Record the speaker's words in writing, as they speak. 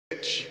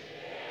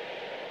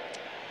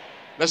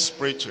Let's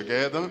pray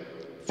together.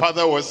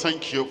 Father, we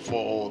thank you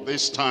for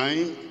this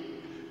time.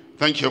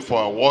 Thank you for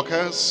our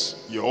workers,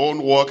 your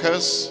own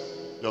workers,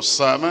 your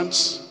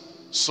servants,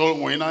 soul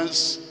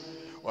winners.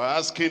 We're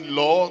asking,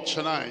 Lord,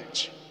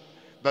 tonight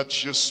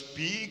that you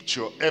speak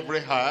to every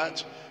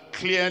heart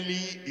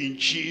clearly in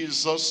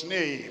Jesus'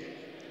 name.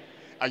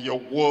 And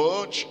your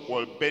word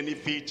will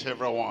benefit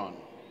everyone.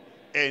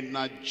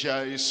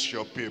 Energize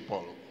your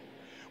people.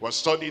 We're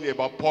studying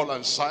about Paul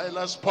and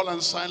Silas. Paul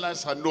and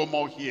Silas are no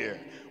more here.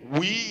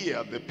 We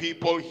are the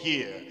people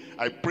here.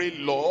 I pray,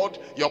 Lord,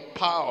 your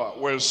power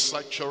will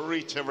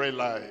saturate every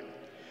life.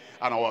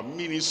 And our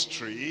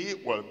ministry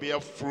will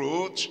bear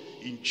fruit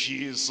in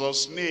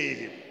Jesus'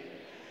 name.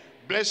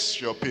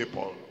 Bless your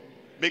people.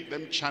 Make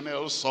them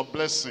channels of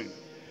blessing.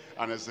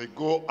 And as they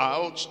go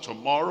out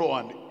tomorrow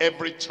and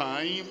every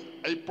time,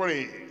 I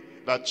pray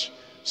that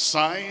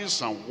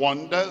signs and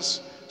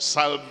wonders,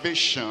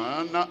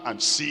 salvation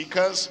and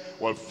seekers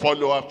will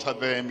follow after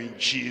them in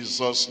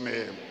Jesus'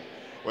 name.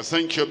 We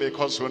thank you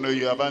because we know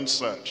you have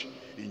answered.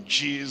 In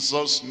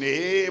Jesus'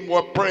 name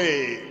we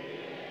pray.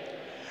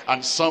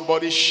 And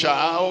somebody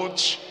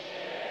shout.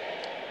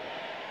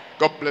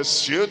 God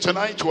bless you.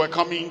 Tonight we're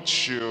coming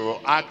to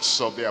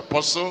Acts of the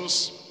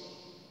Apostles,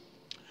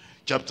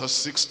 chapter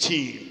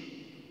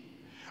 16.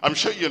 I'm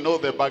sure you know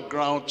the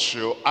background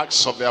to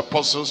Acts of the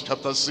Apostles,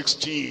 chapter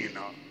 16.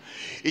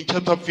 In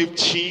chapter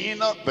 15,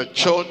 the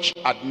church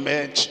had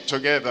met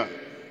together.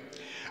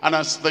 And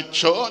as the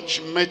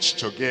church met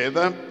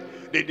together,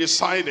 they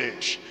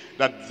decided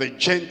that the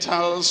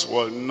Gentiles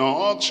will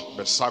not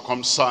be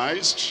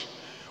circumcised.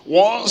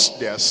 Once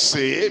they are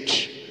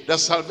saved, their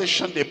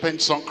salvation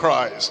depends on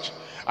Christ.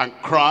 And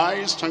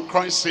Christ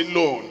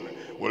alone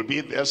will be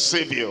their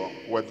Savior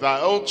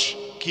without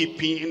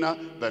keeping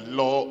the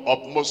law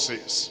of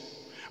Moses.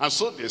 And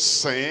so they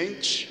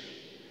sent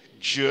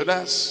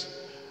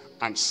Judas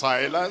and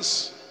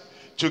Silas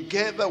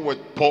together with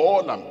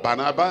Paul and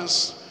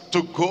Barnabas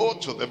to go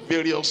to the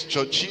various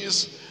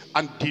churches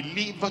and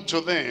deliver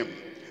to them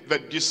the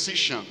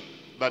decision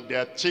that they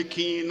are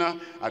taking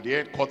at the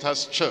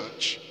headquarters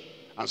church.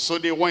 And so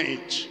they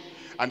went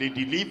and they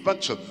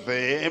delivered to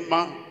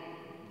them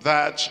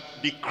that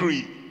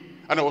decree.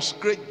 And there was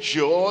great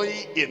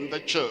joy in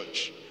the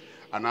church.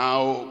 And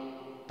now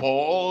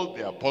Paul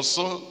the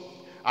apostle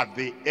at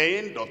the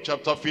end of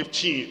chapter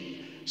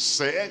 15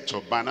 said to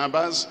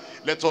Barnabas,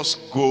 let us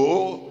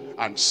go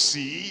and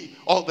see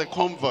all the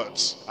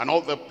converts and all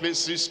the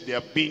places they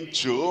have been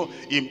to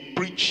in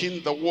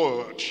preaching the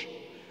word.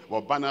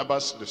 Well,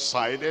 Barnabas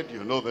decided,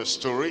 you know the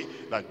story,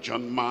 that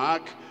John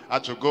Mark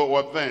had to go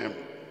with them.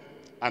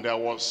 And there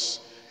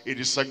was a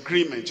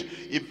disagreement.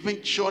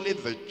 Eventually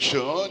the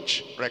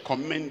church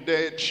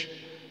recommended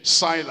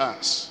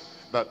Silas,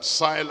 that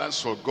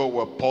Silas would go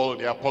with Paul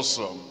the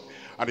apostle.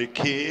 And he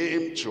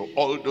came to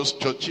all those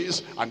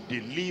churches and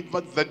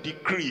delivered the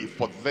decree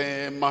for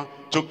them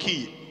to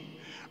keep.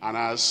 And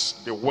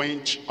as they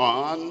went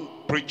on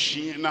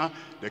preaching,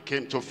 they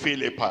came to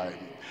Philippi.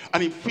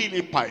 And in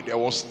Philippi, there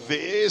was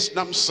this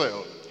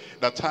damsel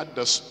that had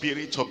the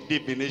spirit of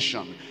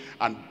divination.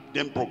 And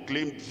then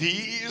proclaimed,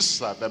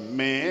 these are the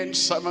men,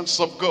 servants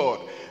of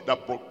God,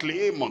 that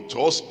proclaim unto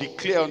us,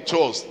 declare unto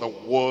us the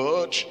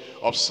word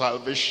of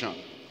salvation.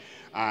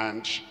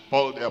 And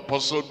Paul the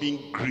apostle,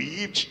 being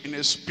grieved in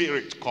his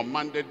spirit,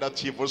 commanded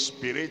that evil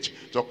spirit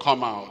to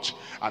come out.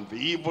 And the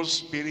evil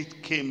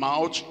spirit came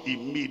out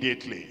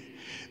immediately.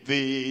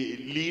 The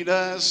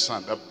leaders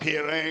and the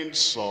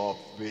parents of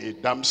the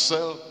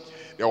damsel,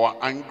 they were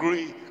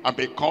angry, and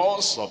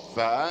because of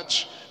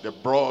that, they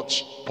brought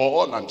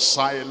Paul and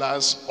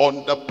Silas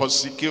under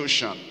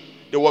persecution.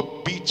 They were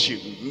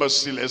beaten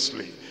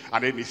mercilessly,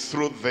 and then he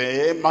threw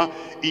them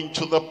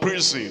into the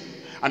prison.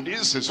 And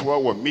this is where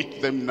we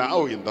meet them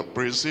now, in the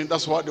prison.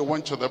 That's why they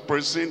went to the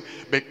prison,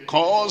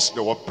 because they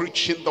were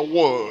preaching the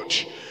word.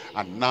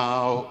 And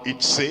now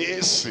it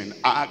says in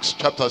Acts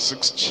chapter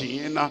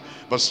 16,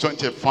 verse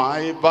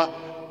 25,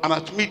 and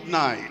at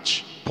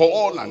midnight,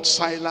 Paul and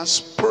Silas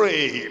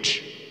prayed.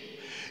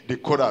 They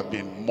could have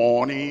been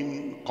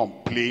mourning,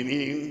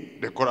 complaining.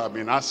 They could have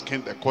been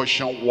asking the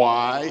question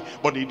why,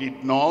 but they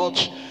did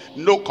not.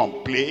 No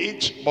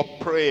complaint, but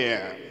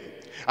prayer.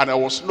 And there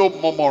was no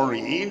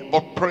murmuring,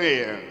 but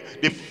prayer.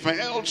 They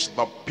felt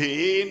the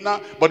pain,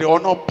 but they were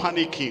not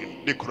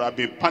panicking. They could have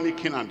been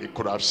panicking, and they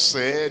could have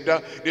said,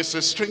 this is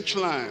a strange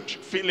land,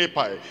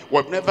 Philippi.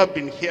 We've never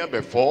been here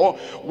before.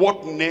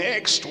 What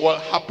next will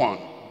happen?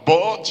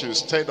 But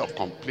instead of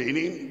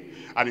complaining,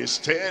 and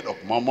instead of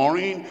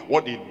murmuring,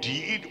 what they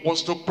did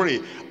was to pray.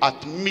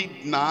 At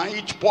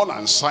midnight, Paul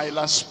and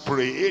Silas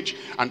prayed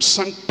and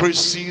sang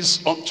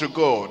praises unto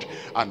God.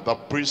 And the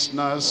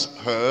prisoners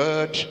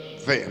heard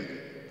them.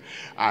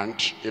 And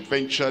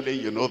eventually,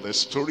 you know the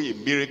story, a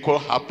miracle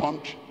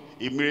happened.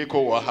 A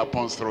miracle will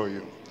happen through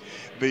you.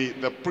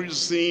 The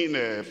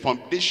prison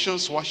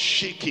foundations were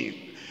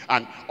shaking.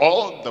 And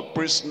all the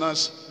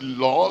prisoners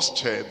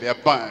lost their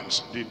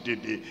bands.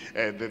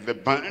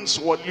 The bands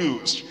were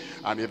loosed.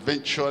 And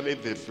eventually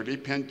the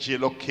Philippian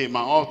jailer came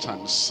out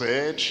and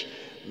said,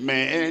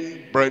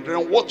 Men,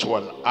 brethren, what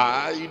will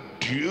I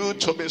do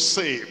to be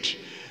saved?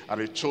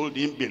 And he told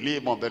him,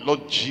 believe on the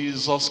Lord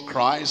Jesus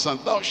Christ, and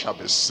thou shalt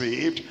be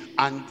saved,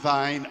 and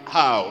thine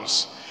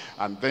house.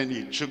 And then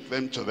he took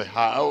them to the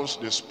house.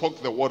 They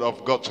spoke the word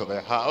of God to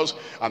the house,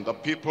 and the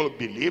people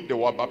believed. They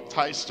were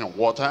baptized in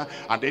water.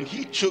 And then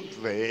he took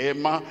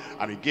them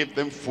and he gave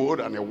them food,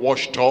 and he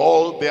washed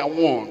all their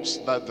wounds.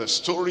 That's the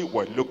story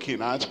we're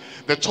looking at.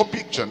 The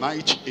topic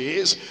tonight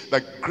is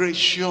the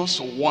gracious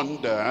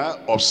wonder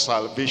of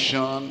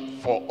salvation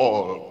for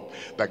all.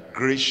 The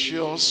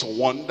gracious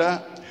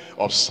wonder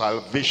of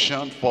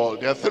salvation for all.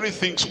 There are three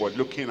things we're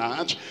looking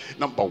at.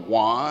 Number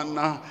one,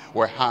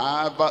 we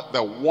have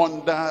the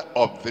wonder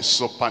of the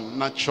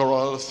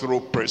supernatural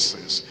through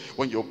praises.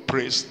 When you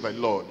praise the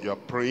Lord, you're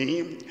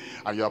praying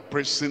and you're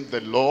praising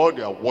the Lord,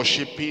 you're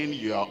worshiping,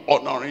 you're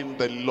honoring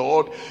the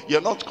Lord.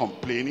 You're not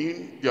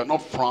complaining, you're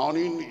not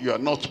frowning, you're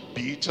not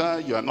bitter,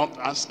 you're not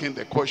asking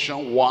the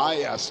question, why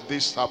has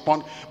this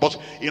happened?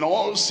 But in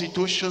all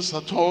situations,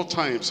 at all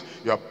times,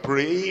 you're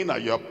praying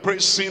and you're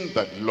praising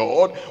the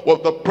Lord. Well,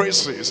 the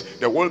praises,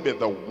 there will be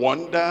the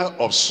wonder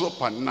of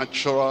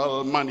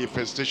supernatural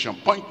manifestation.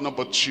 Point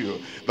number two,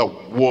 the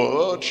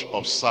word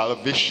of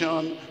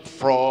salvation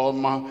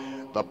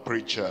from the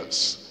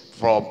preachers.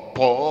 From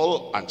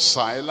Paul and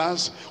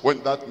Silas,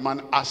 when that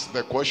man asked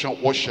the question,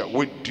 what shall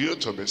we do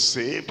to be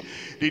saved?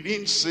 They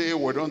didn't say,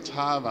 we don't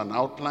have an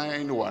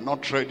outline, we're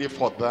not ready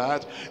for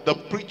that. The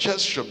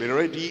preachers should be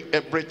ready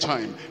every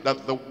time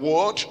that the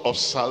word of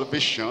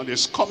salvation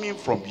is coming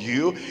from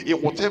you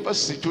in whatever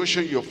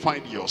situation you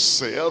find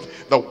yourself.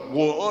 The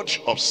word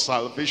of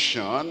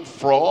salvation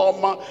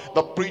from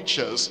the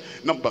preachers.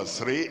 Number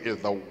three is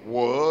the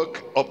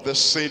work of the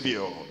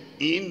Savior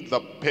in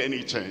the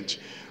penitent.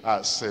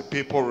 As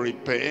people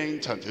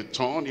repent and they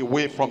turn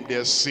away from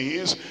their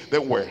sins,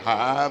 then we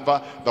have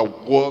the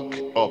work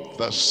of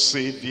the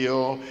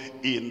Savior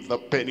in the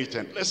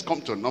penitent. Let's come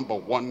to number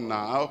one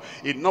now.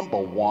 In number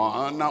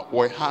one,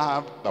 we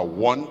have the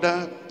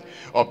wonder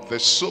of the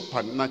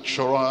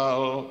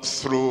supernatural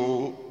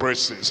through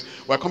praises.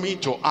 We're coming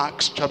to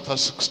Acts chapter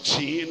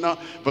 16,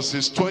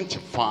 verses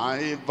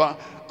 25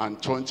 and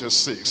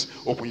 26.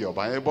 Open your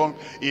Bible.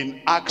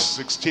 In Acts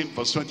 16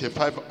 verse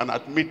 25, and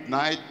at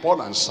midnight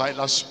Paul and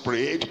Silas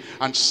prayed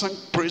and sang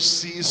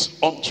praises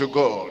unto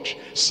God.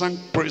 Sang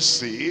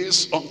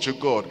praises unto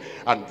God,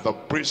 and the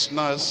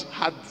prisoners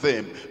had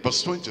them.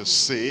 Verse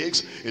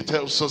 26, it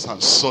tells us,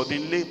 and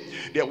suddenly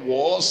there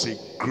was a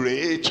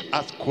great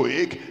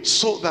earthquake,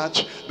 so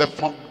that the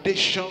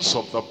foundations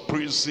of the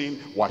prison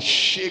were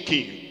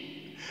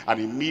shaking, and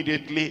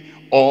immediately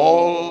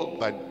all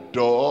the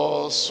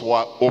doors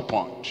were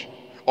opened.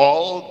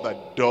 All the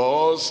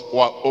doors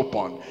were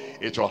opened.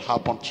 It will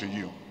happen to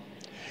you.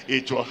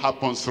 It will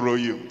happen through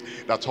you.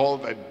 That all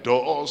the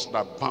doors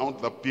that bound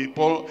the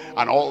people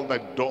and all the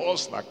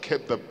doors that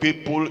kept the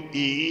people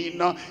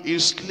in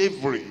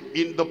slavery,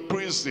 in the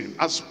prison,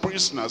 as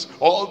prisoners,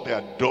 all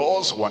their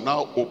doors were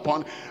now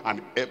open,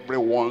 and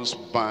everyone's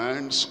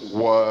bands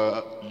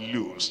were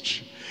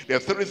loosed. There are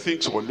three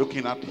things we're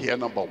looking at here.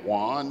 Number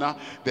one,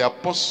 the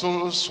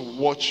apostles'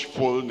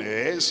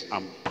 watchfulness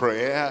and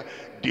prayer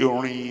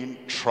during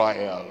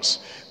trials.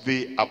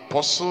 The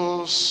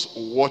apostles'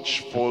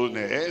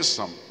 watchfulness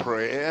and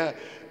prayer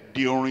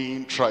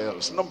during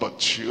trials. Number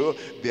two,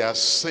 the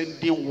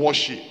ascending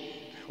worship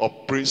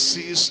of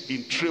praises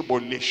in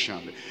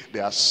tribulation.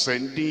 The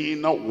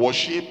ascending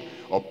worship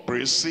of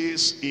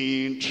praises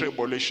in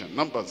tribulation.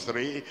 Number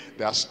three,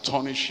 the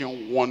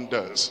astonishing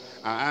wonders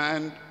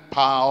and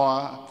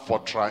power for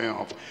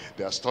triumph.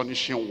 The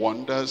astonishing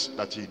wonders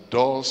that he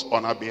does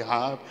on our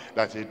behalf,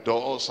 that he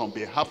does on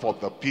behalf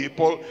of the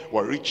people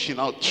we're reaching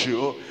out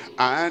to,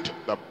 and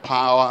the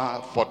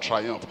power for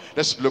triumph.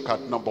 Let's look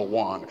at number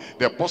one,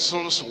 the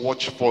apostles'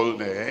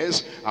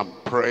 watchfulness and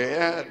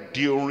prayer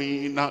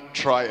during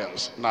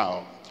trials.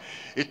 Now,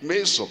 it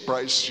may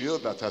surprise you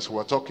that as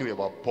we're talking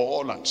about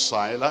Paul and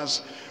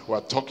Silas, we're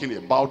talking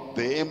about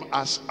them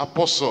as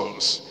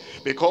apostles.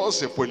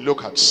 Because if we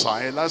look at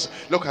Silas,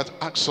 look at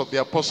Acts of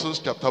the Apostles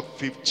chapter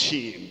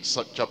 15.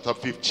 So chapter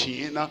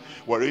 15,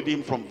 we're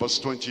reading from verse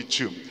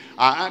 22.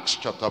 Acts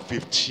chapter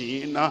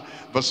 15,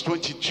 verse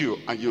 22.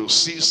 And you'll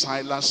see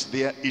Silas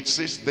there. It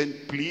says, then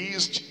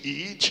pleased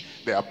each,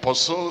 the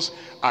apostles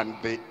and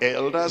the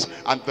elders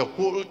and the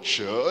whole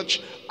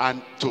church,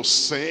 and to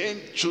send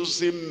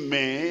chosen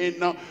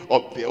men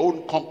of their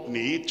own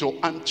company to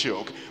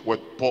Antioch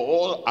with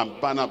Paul and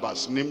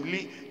Barnabas,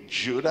 namely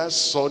Judas,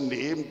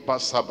 surnamed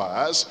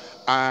Barsabbas,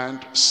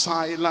 and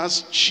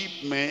Silas,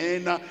 chief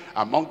men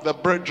among the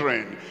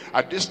brethren.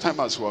 At this time,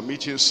 as we were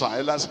meeting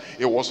Silas,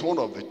 he was one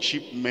of the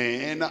chief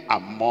men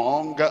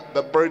among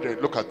the brethren.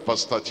 Look at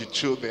verse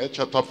 32 there,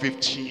 chapter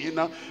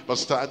 15,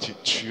 verse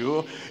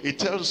 32. It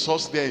tells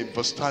us there in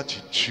verse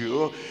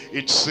 32,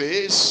 it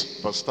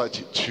says, verse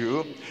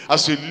 32,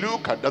 as we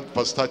look at that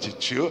verse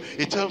 32,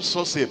 it tells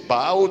us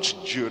about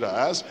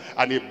Judas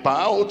and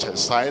about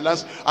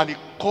Silas, and he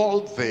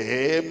called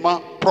them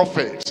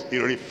prophets. He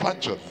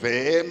referred to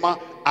them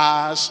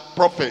as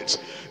prophets.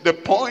 The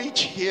point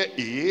here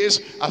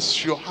is,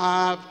 as you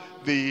have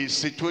the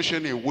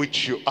situation in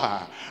which you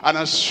are, and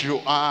as you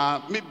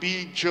are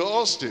maybe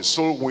just a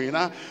soul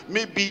winner,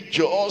 maybe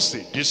just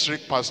a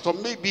district pastor,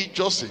 maybe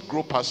just a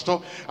group pastor,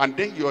 and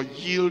then you are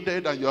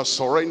yielded and you are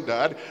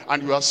surrendered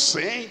and you are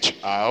sent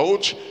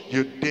out,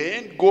 you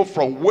then go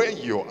from where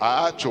you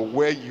are to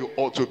where you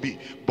ought to be.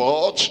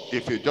 But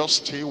if you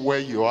just stay where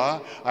you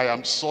are, I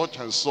am such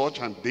and such,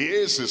 and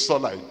this is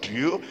all I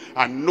do,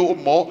 and no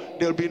more,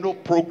 there'll be no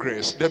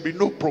progress, there'll be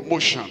no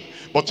promotion.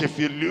 But if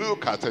you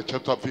look at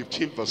chapter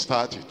 15 verse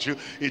 32,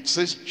 it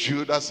says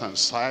Judas and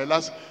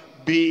Silas,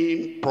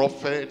 being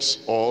prophets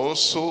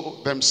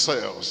also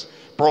themselves,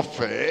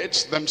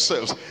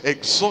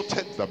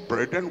 exhorted the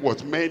brethren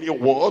with many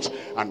words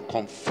and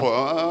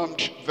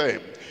confirmed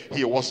them.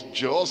 He was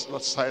just,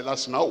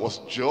 Silas now was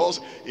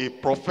just a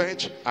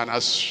prophet, and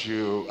as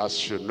you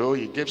know,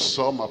 he gave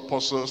some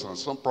apostles and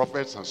some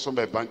prophets and some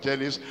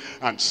evangelists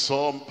and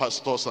some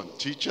pastors and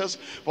teachers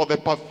for the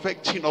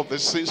perfecting of the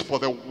saints, for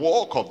the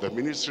work of the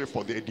ministry,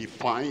 for the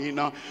edifying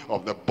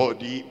of the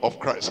body of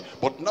Christ.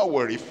 But now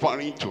we're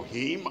referring to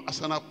him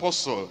as an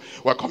apostle.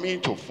 We're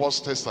coming to 1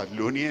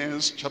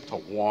 Thessalonians chapter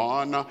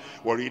 1.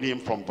 We're reading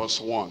from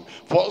verse 1.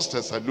 1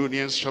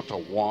 Thessalonians chapter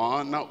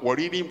 1, we're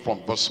reading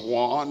from verse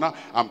 1.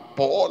 And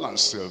Paul and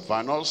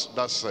Silvanus,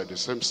 that's the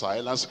same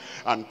Silas,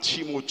 and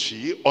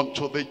Timothy,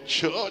 unto the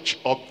church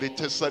of the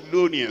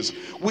Thessalonians,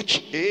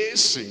 which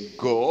is in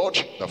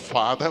God the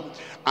Father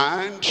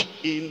and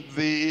in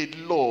the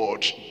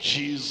Lord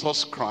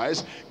Jesus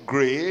Christ,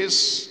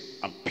 grace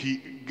and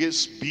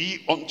peace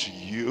be unto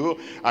you,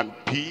 and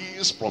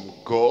peace from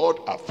God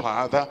our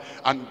Father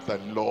and the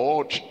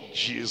Lord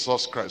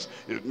Jesus Christ.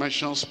 It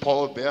mentions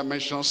Paul there,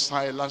 mentions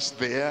Silas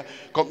there.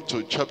 Come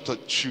to chapter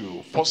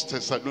 2, 1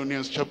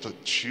 Thessalonians chapter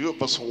 2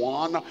 verse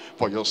 1.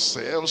 For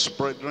yourselves,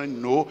 brethren,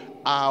 know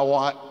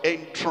our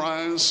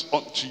entrance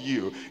unto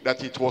you,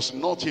 that it was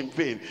not in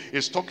vain.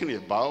 He's talking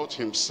about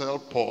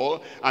himself,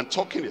 Paul, and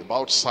talking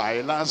about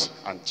Silas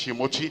and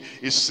Timothy.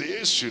 He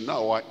says, you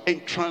know, our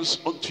entrance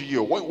unto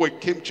you, when we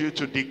came to you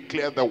to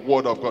declare the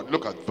word of God.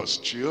 Look at verse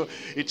 2.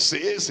 It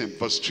says in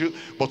verse 2,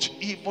 but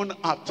even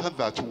after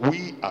that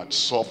we had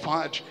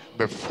suffered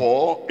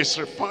before. It's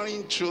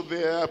referring to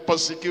their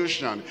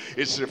persecution.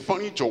 It's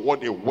referring to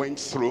what they went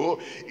through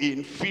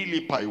in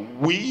Philippi.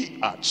 We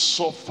had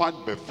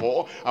suffered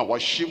before and were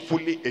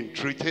shamefully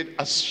entreated,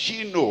 as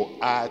you know,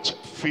 at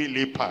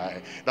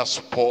Philippi. That's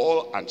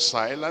Paul and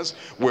Silas.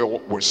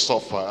 We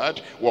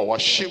suffered, we were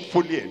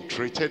shamefully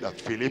entreated at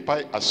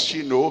Philippi, as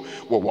you know.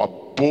 We were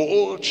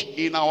bold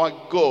in our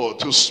God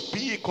to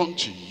speak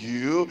unto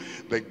you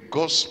the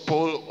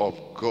gospel of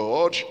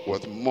God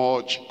with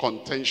much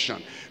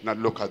contention. Now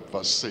look at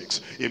verse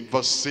 6. In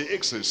verse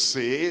 6 it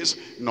says,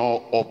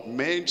 nor of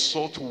men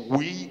sought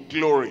we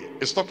glory.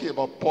 It's talking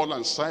about Paul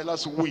and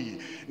Silas. We,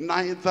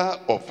 neither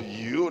of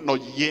you, nor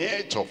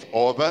yet of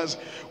others,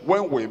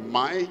 when we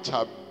might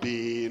have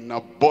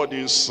been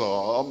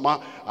burdensome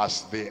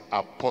as the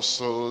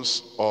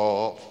apostles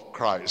of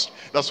Christ.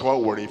 That's why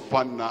we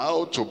refer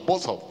now to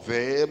both of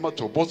them,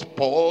 to both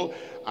Paul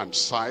and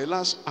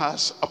Silas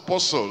as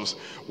apostles.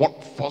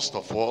 What, first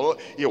of all,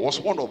 he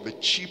was one of the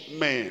chief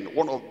men,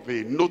 one of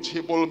the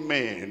notable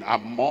men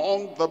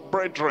among the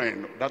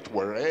brethren that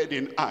were read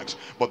in Acts.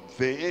 But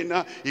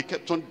then he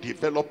kept on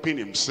developing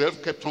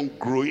himself, kept on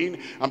growing,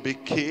 and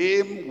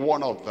became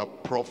one of the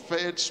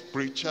prophets,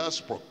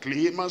 preachers,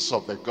 proclaimers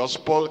of the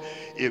gospel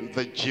in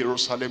the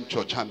Jerusalem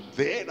church. And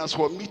then as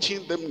we're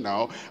meeting them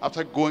now,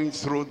 after going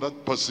through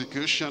that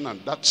persecution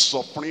and that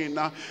suffering,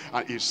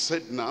 and he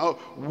said now,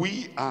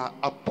 we are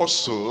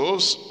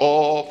apostles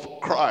of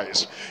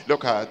Christ.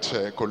 Look at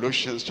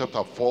Colossians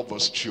chapter 4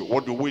 verse 2.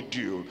 What do we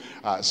do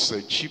as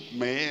chief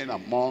men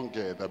among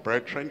the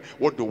brethren?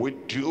 What do we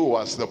do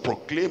as the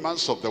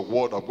proclaimers of the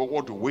word of God?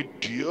 What do we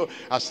do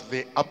as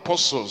the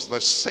apostles, the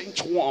sent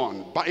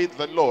one by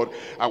the Lord?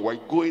 And we're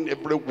going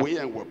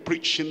everywhere and we're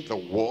preaching the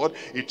word.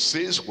 It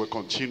says we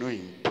continue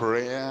in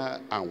prayer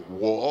and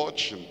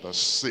watch in the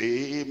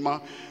same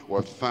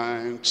with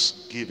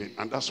thanksgiving.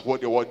 And that's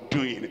what they were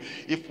doing.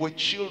 If we're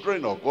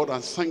children of God,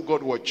 and thank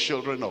God we're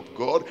children of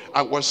God,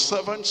 and we're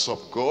servants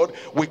of God,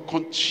 we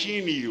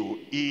continue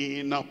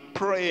in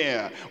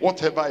prayer.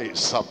 Whatever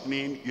is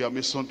happening, you are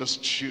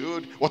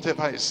misunderstood.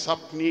 Whatever is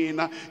happening,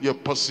 you're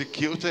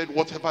persecuted.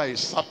 Whatever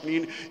is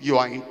happening, you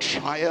are in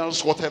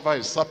trials. Whatever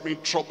is happening,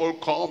 trouble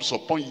comes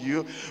upon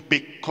you.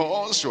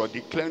 Because you are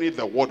declaring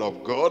the word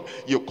of God,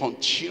 you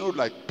continue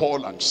like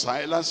Paul and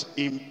Silas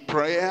in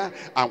prayer,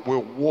 and we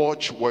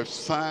watch with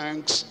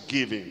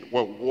thanksgiving.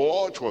 We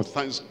watch with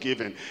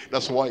thanksgiving.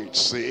 That's why it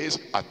says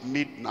at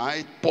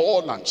midnight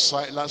Paul and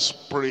Silas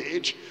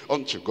prayed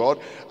unto God,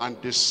 and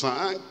they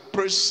sang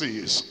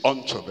praises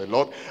unto the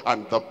Lord,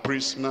 and the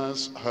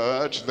prisoners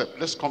heard them.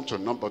 Let's come to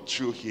number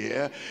 2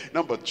 here.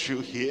 Number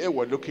 2 here,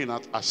 we're looking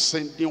at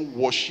ascending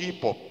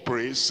worship of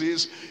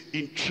praises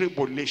in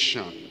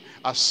tribulation.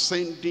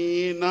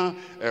 ascending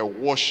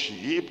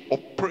worship or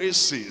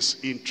praises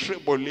in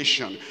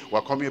tribulation.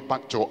 We're coming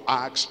back to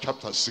Acts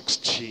chapter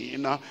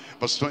 16,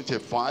 verse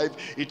 25.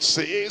 It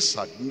says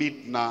at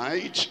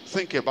midnight,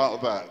 think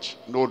about that,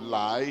 no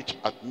light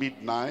at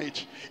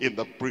midnight, in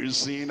the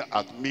prison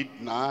at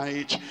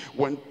midnight,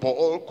 when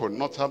Paul could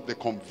not have the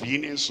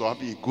convenience to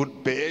have a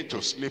good bed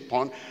to sleep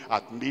on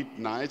at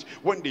midnight,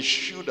 when they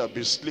should have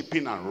been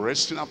sleeping and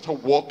resting after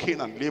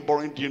working and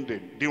laboring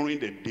during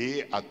the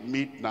day at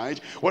midnight,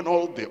 when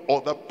all the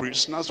other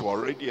prisoners were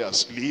already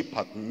asleep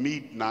at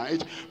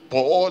midnight,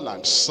 Paul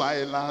and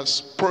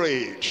Silas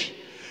prayed.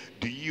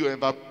 Do you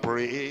ever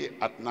pray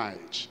at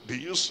night? Do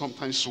you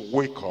sometimes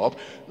wake up,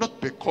 not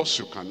because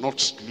you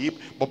cannot sleep,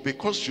 but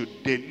because you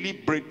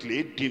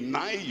deliberately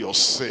deny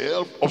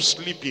yourself of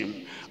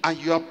sleeping, and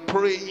you are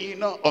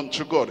praying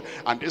unto God?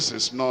 And this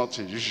is not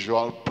a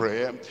usual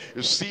prayer.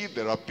 You see,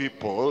 there are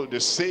people, they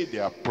say they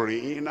are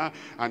praying,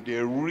 and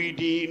they're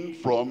reading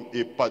from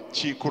a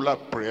particular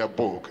prayer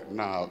book.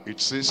 Now, it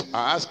says,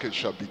 ask, it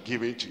shall be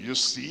given to you,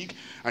 seek,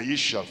 and ye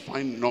shall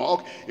find,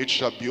 knock, it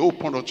shall be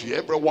opened unto you.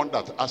 Everyone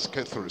that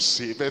asketh receiveth.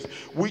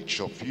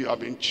 Which of you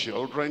having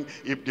children,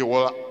 if they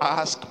will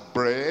ask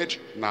bread?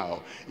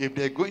 Now, if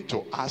they're going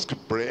to ask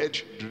bread,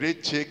 do they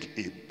take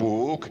a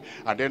book,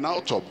 and then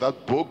out of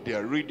that book they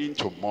are reading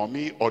to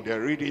mommy, or they're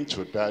reading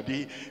to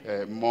daddy?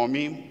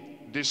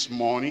 Mommy, this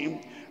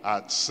morning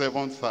at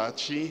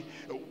 7:30,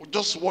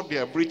 just what they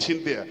have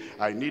written there,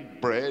 I need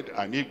bread,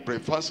 I need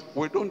breakfast.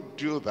 We don't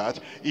do that.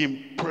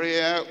 In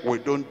prayer, we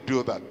don't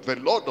do that. The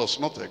Lord does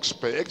not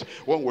expect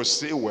when we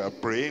say we're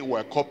praying,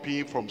 we're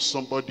copying from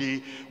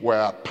somebody,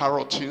 we're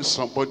parroting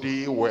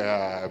somebody,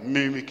 we're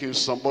mimicking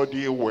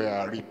somebody,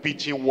 we're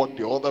repeating what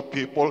the other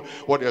people,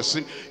 what they're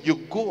saying. You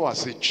go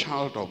as a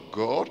child of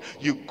God,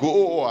 you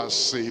go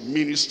as a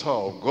minister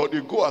of God,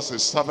 you go as a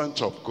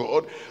servant of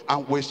God,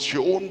 and with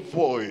your own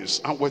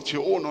voice and with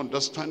your own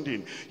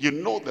understanding, you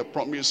know the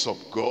promise of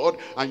God,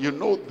 and you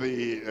know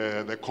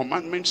the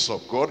commandments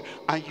of God,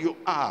 and you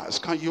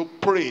ask and you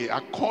pray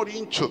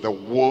according to the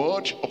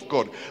word of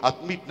God.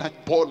 At midnight,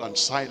 Paul and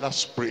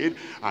Silas prayed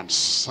and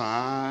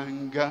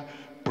sang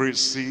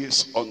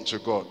praises unto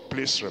God.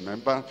 Please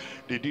remember,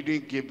 they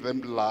didn't give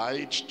them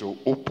light to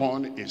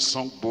open a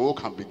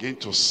songbook and begin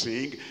to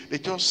sing. They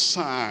just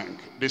sang.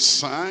 They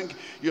sang,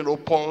 you know,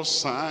 Paul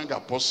sang,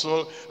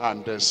 apostle,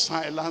 and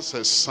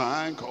Silas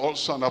sang,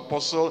 also an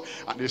apostle,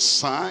 and they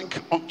sang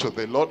unto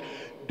the Lord.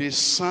 They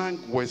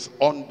sang with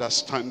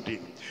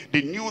understanding.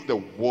 They knew the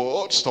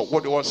words of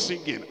what they were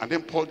singing. And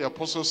then Paul the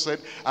apostle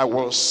said, I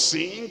will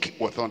sing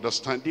with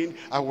understanding.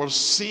 I will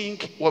sing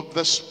with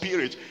the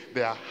Spirit.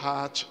 Their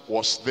heart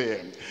was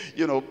there.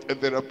 You know,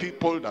 there are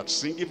people that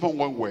sing even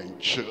when we're in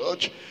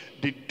church.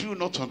 They do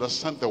not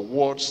understand the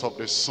words of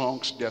the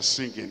songs they're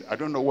singing. I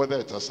don't know whether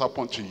it has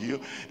happened to you.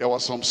 There were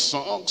some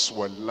songs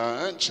we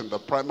learned in the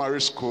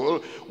primary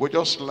school. We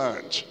just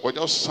learned. We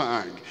just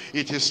sang.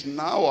 It is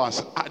now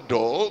as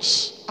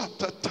adults,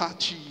 after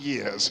 30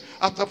 years,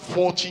 after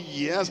 40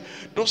 years,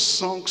 those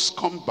songs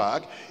come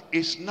back.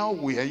 It's now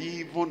we are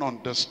even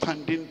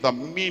understanding the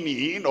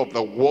meaning of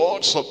the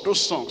words of those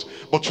songs.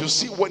 But you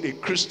see, when a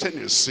Christian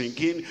is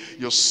singing,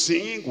 you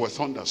sing with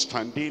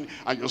understanding,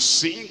 and you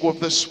sing with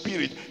the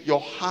Spirit.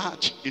 Your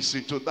heart is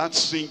into that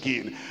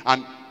singing,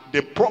 and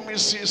the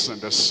promises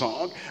in the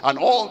song and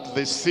all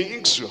the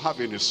things you have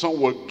in the song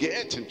will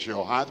get into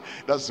your heart.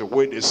 That's the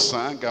way they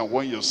sang. And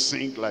when you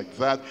sing like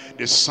that,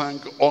 they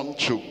sang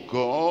unto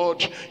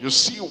God. You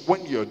see,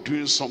 when you're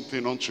doing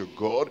something unto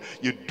God,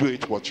 you do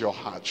it with your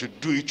heart, you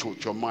do it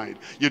with your mind,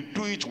 you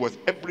do it with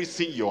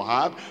everything you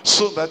have,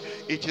 so that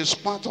it is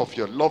part of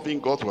your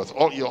loving God with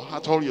all your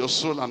heart, all your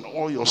soul, and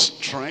all your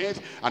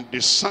strength. And they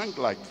sang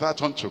like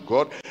that unto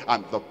God,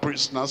 and the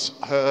prisoners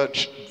heard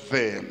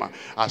them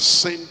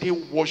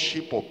ascending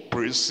worship of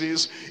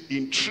praises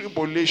in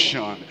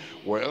tribulation.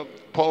 Well,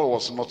 Paul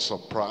was not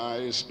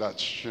surprised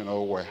that, you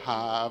know, we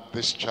have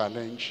this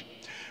challenge,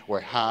 we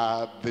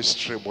have this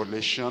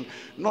tribulation,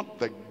 not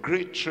the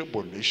great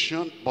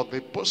tribulation, but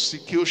the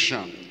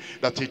persecution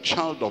that a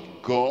child of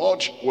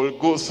God will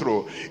go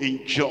through.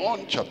 In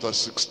John chapter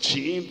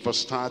 16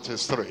 verse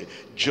 33,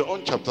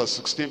 John chapter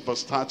 16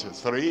 verse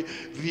 33,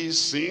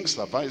 these things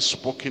have I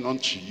spoken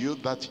unto you,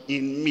 that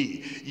in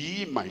me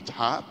ye might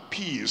have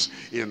peace.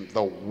 In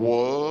the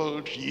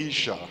world ye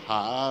shall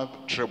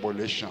have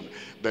tribulation.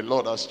 The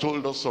Lord has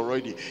told us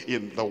already,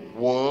 in the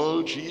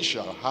world ye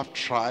shall have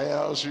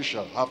trials, ye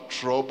shall have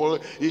trouble,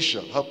 ye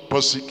shall have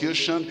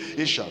persecution,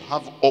 ye shall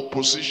have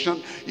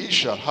opposition, ye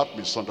shall have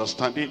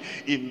misunderstanding.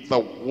 In the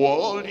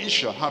world ye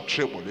shall have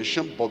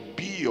tribulation, but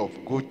be of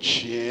good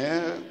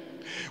cheer.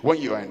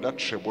 When you are in that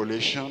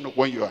tribulation,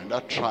 when you are in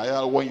that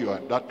trial, when you are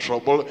in that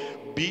trouble,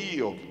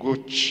 be of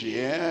good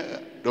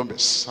cheer. Don't be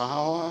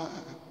sour,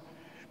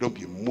 don't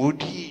be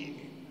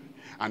moody,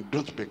 and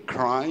don't be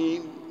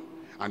crying,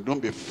 and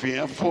don't be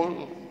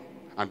fearful,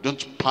 and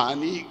don't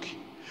panic,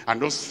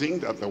 And don't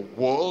think that the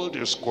world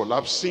is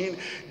collapsing.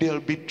 There'll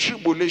be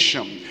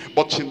tribulation.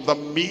 But in the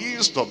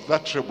midst of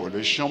that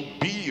tribulation,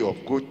 be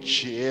of good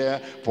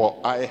cheer, for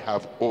I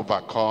have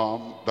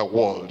overcome the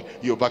world.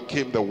 He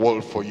overcame the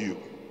world for you.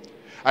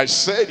 I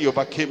said he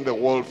overcame the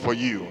world for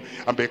you.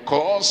 And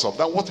because of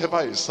that,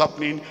 whatever is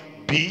happening,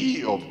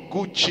 be of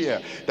good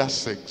cheer.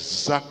 That's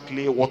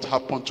exactly what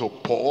happened to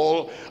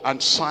Paul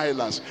and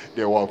Silas.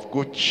 They were of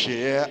good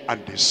cheer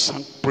and they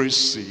sang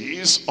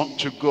praises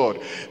unto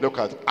God. Look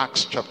at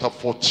Acts chapter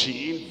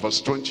 14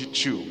 verse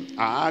 22.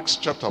 Acts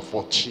chapter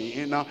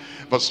 14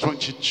 verse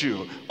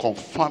 22.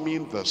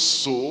 Confirming the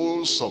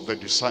souls of the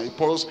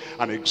disciples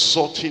and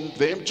exhorting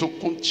them to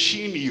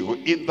continue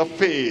in the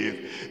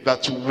faith,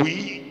 that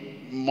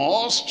we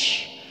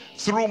must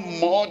through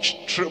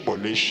much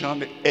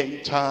tribulation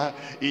enter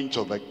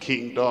into the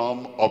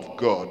kingdom of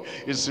God.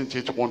 Isn't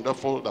it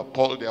wonderful that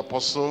Paul the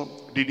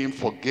apostle didn't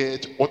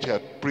forget what he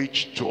had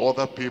preached to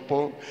other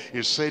people?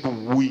 He said,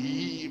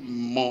 we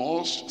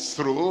must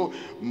through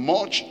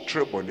much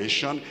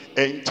tribulation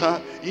enter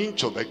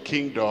into the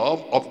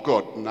kingdom of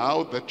God.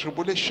 Now the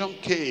tribulation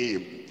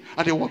came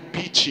and they were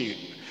beaten.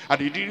 And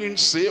he didn't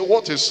say,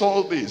 what is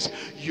all this?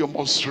 You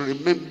must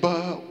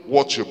remember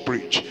what you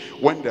preach.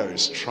 When there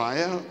is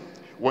trial,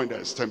 when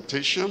there's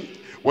temptation,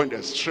 when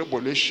there's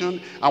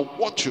tribulation, and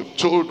what you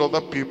told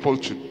other people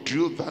to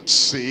do, that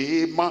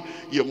same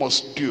you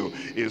must do.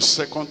 In 2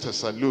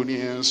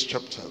 Thessalonians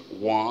chapter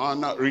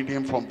 1,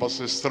 reading from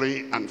verses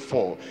 3 and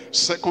 4.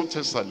 2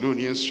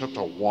 Thessalonians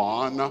chapter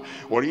 1,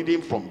 we're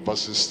reading from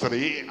verses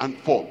 3 and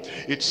 4.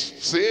 It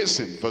says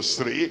in verse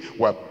 3,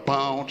 we're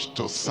bound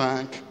to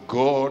thank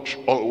God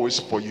always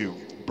for you,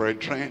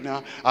 brethren,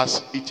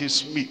 as it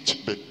is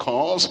meet,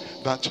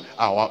 because that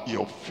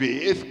your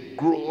faith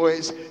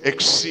grows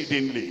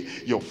exceedingly.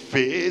 Your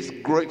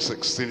faith grows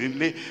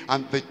exceedingly,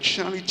 and the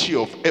charity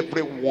of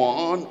every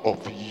one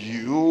of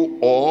you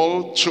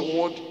all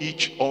toward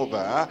each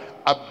other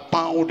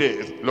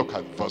aboundeth. Look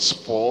at verse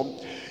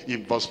 4.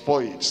 In verse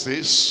 4 it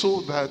says,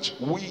 so that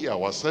we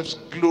ourselves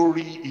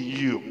glory in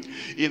you,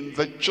 in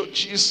the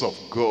churches of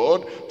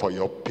God, for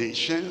your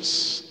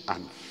patience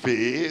and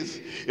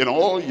faith in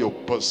all your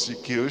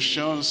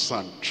persecutions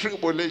and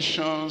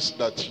tribulations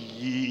that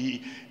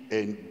ye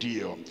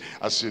endure.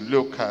 As you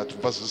look at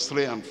verses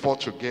 3 and 4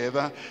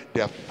 together,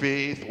 their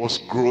faith was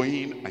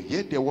growing, and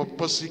yet there were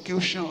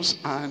persecutions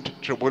and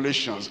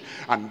tribulations.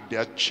 And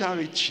their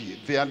charity,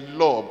 their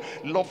love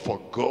for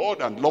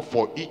God and love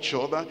for each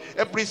other,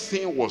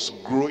 everything was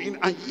growing,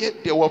 and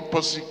yet there were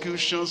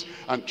persecutions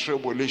and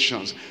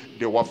tribulations.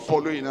 They were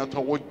following out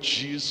what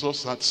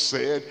Jesus had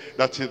said,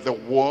 that in the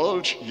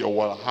world you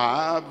will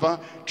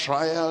have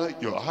trial,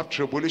 you'll have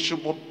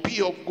tribulation, but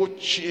be of good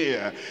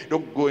cheer.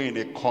 Don't go in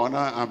a corner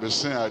and be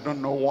saying, I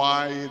don't know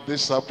why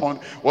this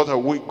happened. What are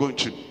we going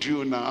to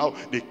do now?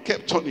 They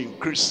kept on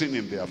increasing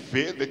in their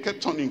faith. They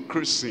kept on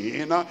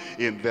increasing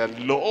in their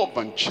love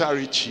and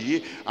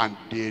charity, and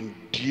they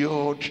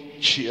endured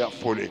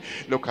cheerfully.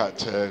 Look at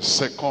 2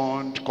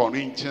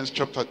 Corinthians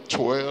chapter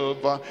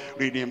 12,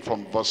 reading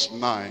from verse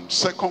 9.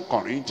 2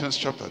 Corinthians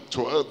chapter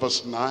 12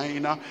 verse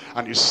 9,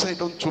 and he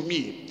said unto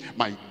me,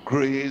 my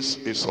grace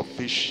is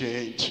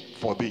sufficient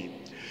for thee.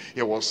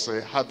 He was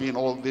having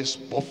all this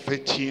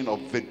buffeting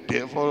of the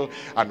devil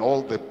and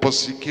all the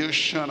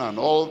persecution and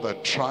all the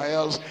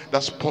trials.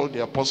 That's Paul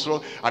the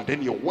apostle. And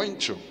then he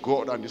went to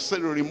God and he said,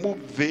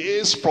 remove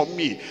this from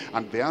me.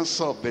 And the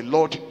answer of the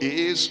Lord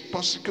is,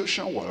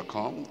 persecution will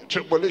come,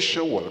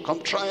 tribulation will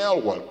come,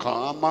 trial will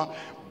come,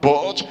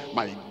 but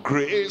my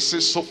grace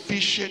is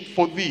sufficient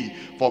for thee,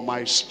 for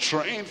my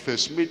strength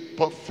is made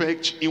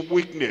perfect in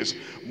weakness.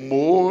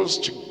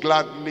 Most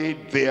gladly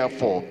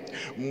therefore,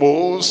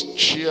 most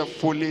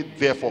cheerfully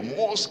therefore,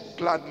 most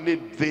gladly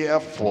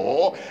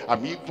therefore,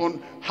 I'm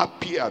even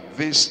happy at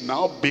this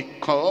now,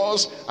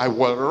 because I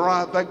will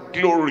rather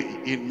glory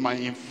in my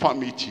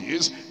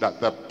infirmities,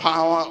 that the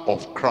power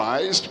of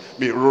Christ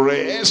may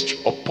rest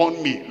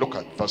upon me. Look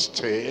at verse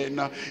 10.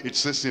 It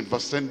says in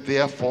verse 10,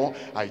 therefore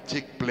I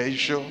take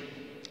pleasure,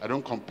 I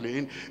don't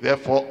complain.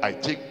 Therefore, I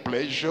take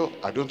pleasure,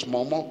 I don't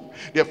murmur.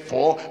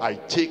 Therefore, I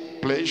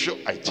take pleasure,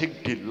 I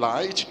take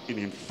delight in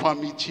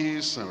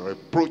infirmities and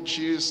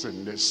reproaches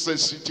and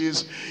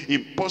necessities,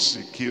 in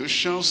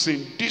persecutions,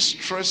 in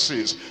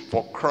distresses,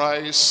 for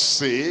Christ's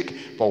sake.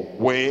 For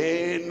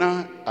when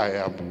I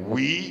am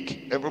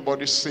weak,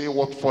 everybody say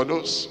what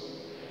follows?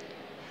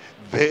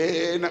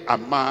 Then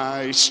am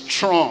I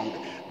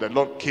strong. The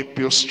Lord keep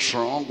you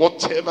strong,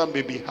 whatever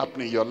may be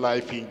happening in your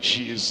life, in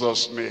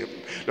Jesus' name.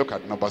 Look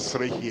at number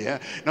 3 here.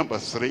 Number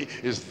 3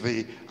 is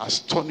the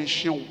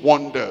astonishing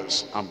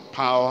wonders and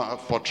power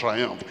for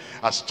triumph.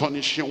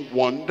 Astonishing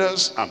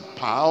wonders and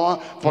power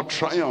for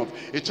triumph.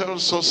 It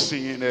tells us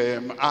in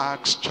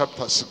Acts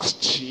chapter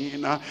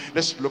 16.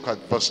 Let's look at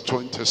verse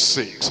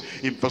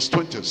 26. In verse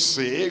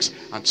 26,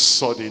 and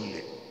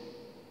suddenly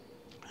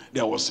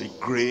there was a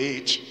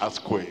great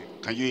earthquake.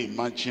 Can you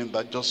imagine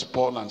that? Just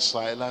Paul and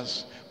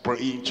Silas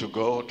praying to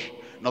God,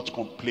 not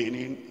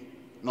complaining,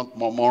 not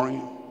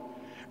murmuring,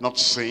 Not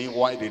saying,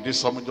 why did this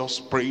someone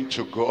just praying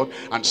to God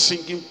and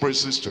singing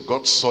praises to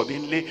God?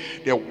 Suddenly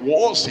there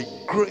was a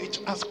great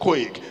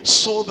earthquake,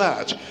 so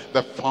that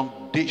the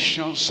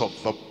foundations of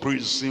the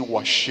prison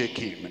were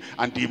shaking,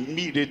 and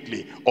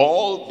immediately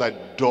all the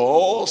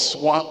doors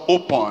were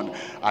open,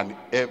 and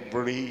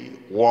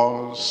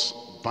everyone's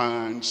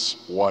bands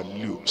were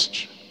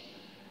loosed.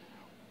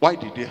 Why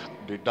did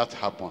that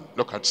happen?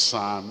 Look at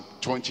Psalm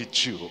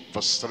 22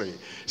 verse 3.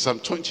 Psalm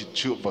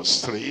 22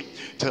 verse 3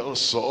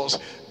 tells us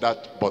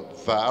that,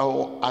 but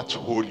thou art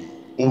holy,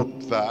 O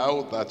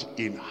thou that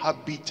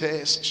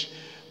inhabitest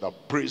the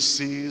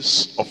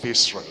praises of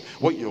Israel.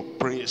 When you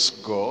praise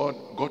God,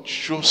 God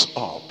shows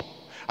up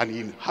and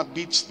he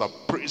inhabits the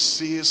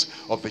praises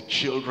of the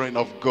children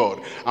of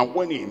God. And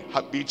when he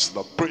inhabits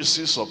the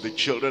praises of the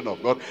children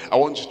of God, I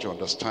want you to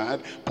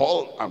understand,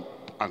 Paul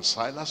and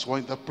Silas were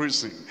in the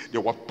prison. They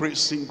were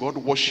praising God,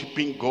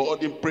 worshiping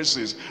God in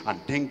praises.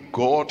 And then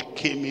God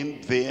came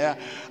in there,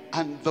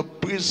 and the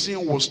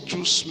prison was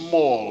too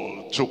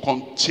small to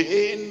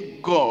contain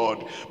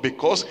God,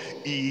 because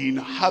he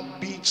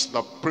inhabits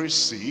the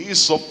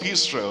praises of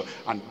Israel.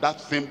 And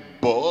that thing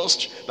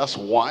burst. That's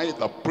why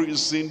the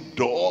prison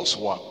doors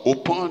were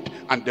opened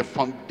and the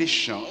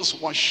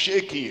foundations were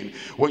shaking.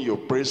 When you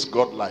praise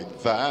God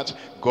like that,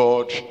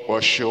 God will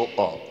show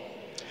up.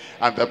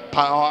 And the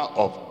power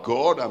of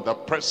God and the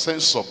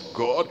presence of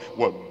God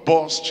will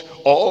burst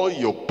all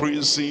your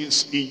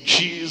prisons in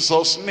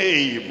Jesus'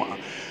 name.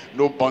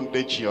 No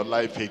bondage in your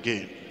life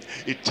again.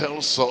 It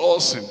tells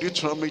us in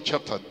Deuteronomy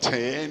chapter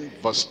 10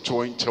 verse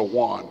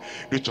 21.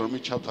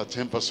 Deuteronomy chapter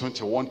 10 verse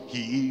 21.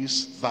 He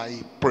is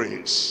thy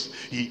praise.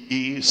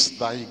 He is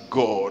thy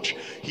God.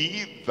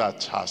 He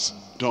that has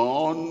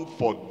done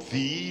for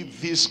thee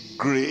these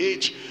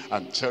great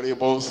and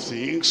terrible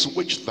things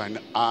which thine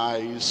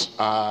eyes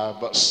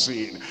have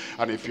seen.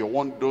 And if you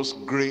want those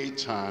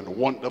great and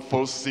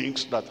wonderful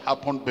things that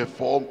happened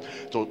before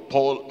to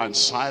Paul and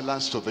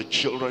Silas, to the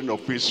children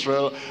of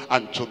Israel,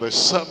 and to the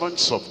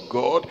servants of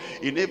God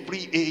in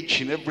every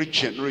age, in every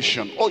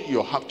generation, all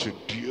you have to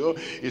do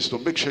is to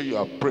make sure you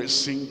are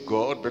praising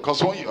God.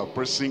 Because when you are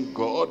praising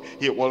God,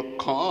 he will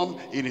come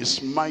in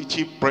his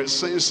mighty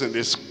presence, in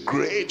his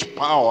great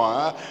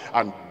power,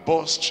 and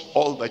burst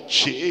all the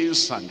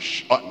chains and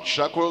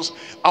shackles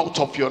out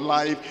of your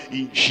life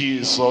in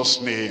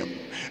Jesus' name.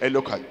 And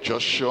look at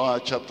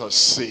Joshua chapter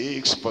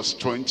 6 verse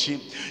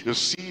 20. You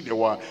see, they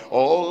were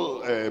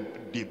all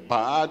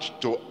debarred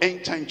to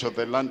enter into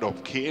the land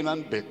of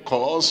Canaan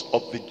because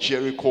of the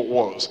Jericho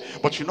walls.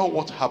 But you know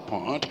what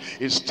happened?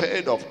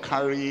 Instead of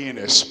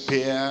carrying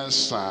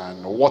spears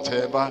and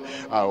whatever,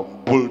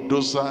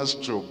 bulldozers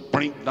to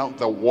bring down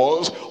the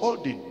walls, all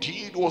they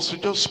did was to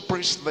just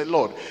praise the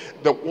Lord.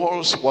 The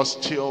walls were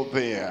still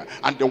there,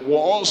 and the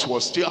walls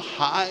were still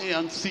high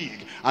and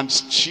thick, and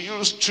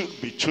still stood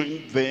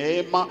between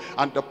them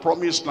and the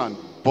promised land.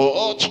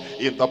 But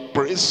in the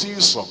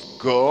praises of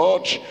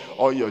God,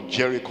 all your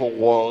Jericho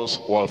walls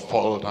will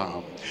fall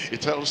down.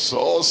 It tells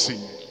us in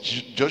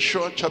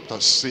Joshua chapter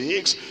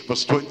 6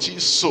 verse 20,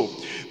 so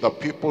the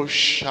people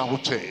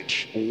shouted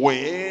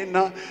when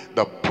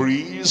the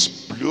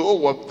priests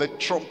blew up the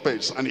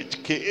trumpets. And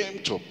it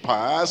came to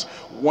pass,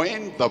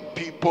 when the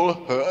people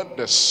heard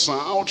the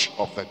sound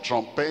of the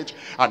trumpet,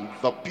 and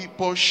the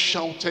people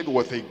shouted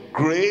with a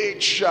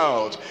great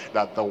shout,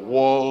 that the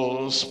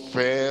walls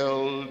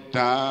fell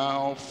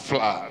down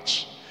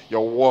flat.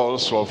 Your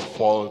walls will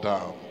fall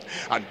down.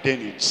 And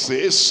then it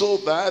says, so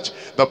that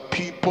the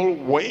people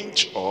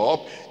went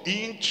up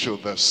into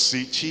the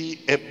city,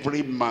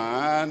 every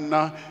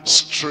man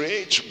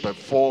straight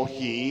before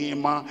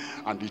him,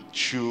 and he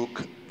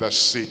took the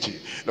city.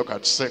 Look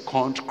at 2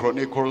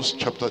 Chronicles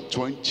chapter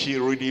 20,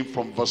 reading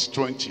from verse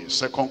 20.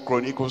 2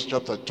 Chronicles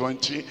chapter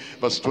 20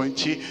 verse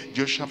 20.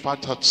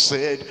 Jehoshaphat had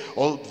said,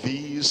 all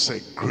these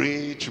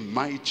great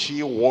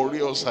mighty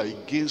warriors are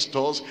against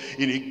us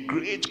in a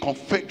great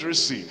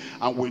confederacy,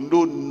 and we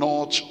know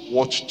not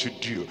what to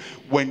do.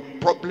 When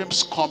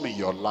problems come in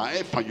your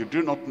life and you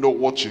do not know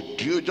what to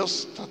do,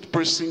 just start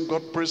praising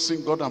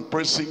God and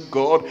praising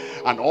God,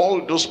 and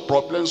all those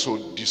problems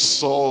will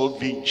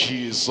dissolve in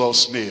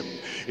Jesus' name.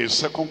 In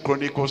 2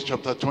 Chronicles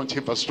chapter 20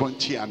 verse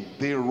 20, and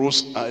they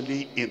rose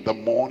early in the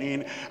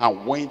morning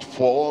and went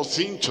forth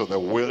into the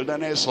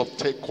wilderness of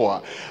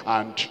Tekoa.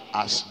 And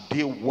as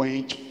they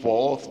went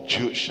forth,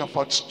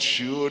 Jehoshaphat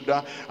stood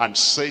and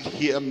said,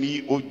 hear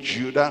me, O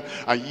Judah,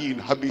 and ye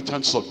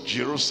inhabitants of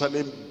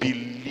Jerusalem,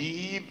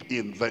 believe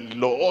in the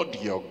Lord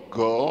your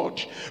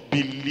God.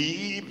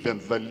 Believe in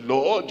the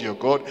Lord your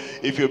God.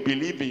 If you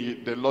believe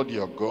in the Lord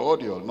your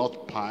God, you'll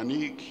not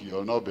panic,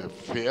 you'll not be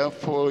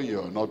fearful,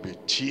 you'll not be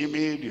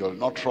timid, you'll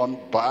not run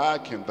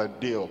back in the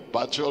day of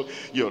battle,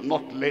 you'll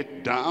not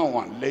let down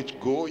and let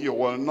go, you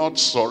will not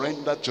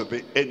surrender to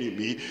the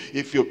enemy.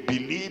 If you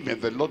believe in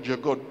the Lord your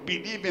God,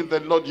 believe in the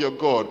Lord your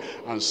God,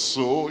 and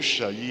so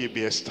shall ye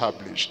be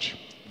established.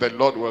 The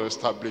Lord will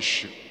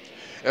establish you.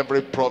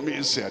 Every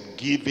promise he had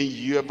given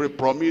you, every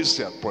promise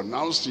he had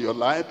pronounced in your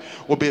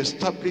life will be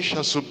established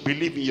as you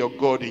believe in your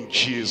God in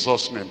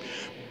Jesus' name.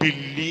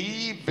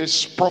 believe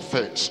his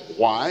prophets.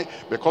 Why?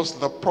 Because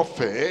the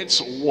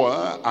prophets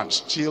were and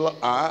still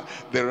are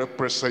the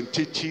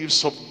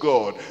representatives of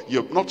God.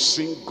 You've not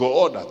seen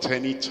God at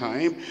any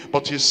time,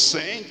 but he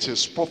sent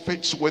his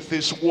prophets with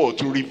his word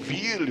to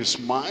reveal his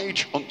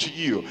mind unto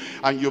you.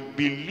 And you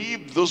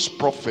believe those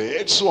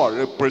prophets who are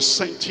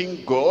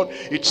representing God.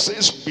 It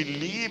says,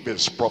 believe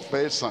his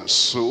prophets, and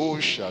so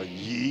shall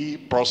ye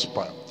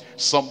prosper.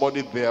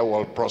 Somebody there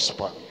will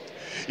prosper.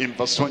 In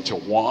verse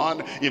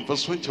 21,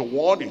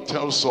 it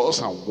tells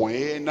us, and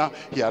when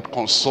he had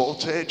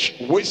consulted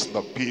with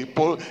the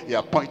people, he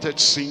appointed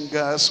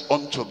singers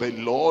unto the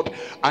Lord,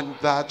 and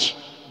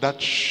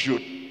that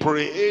should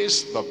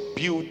praise the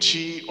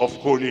beauty of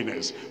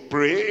holiness.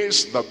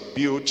 Praise the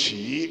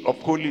beauty of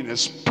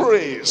holiness.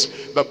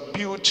 Praise the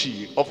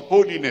beauty of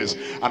holiness.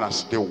 And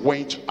as they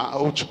went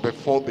out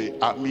before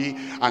the army,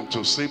 and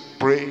to say,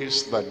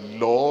 praise the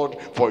Lord,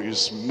 for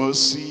his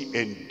mercy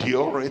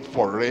endureth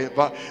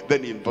forever.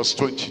 Then in verse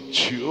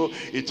 22,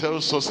 it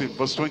tells us in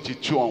verse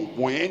 22, and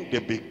when they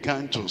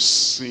began to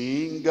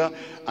sing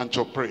and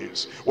to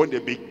praise. When they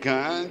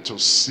began to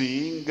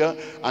sing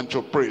and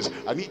to praise.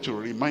 I need to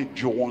remind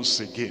you once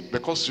again,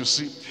 because you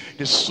see,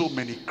 there's so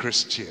many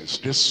Christians,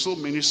 there's so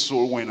many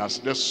soul winners,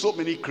 there's so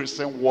many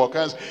Christian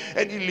workers.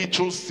 Any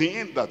little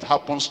thing that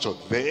happens to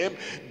them,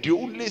 the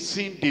only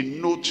thing they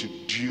know to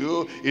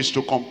do is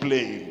to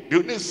complain. The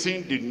only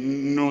thing they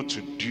know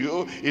to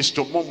do is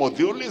to murmur.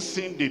 The only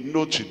thing they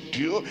know to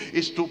do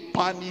is to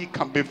panic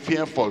and be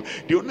fearful.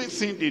 The only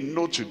thing they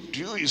know to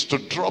do is to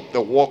drop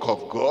the work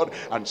of God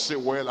and say,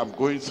 well, I'm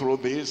going through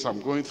this,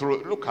 I'm going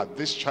through, look at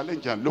this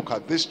challenge and look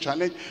at this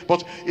challenge.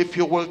 But if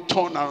you will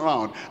turn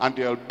around, and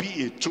there'll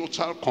be a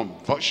total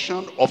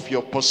conversion of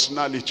your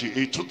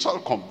personality, a total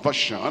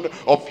conversion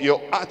of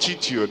your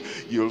attitude,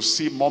 you'll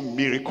see more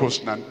miracles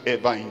than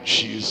ever in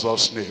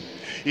Jesus' name.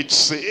 It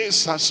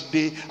says, as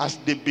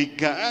they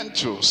began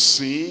to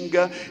sing,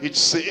 it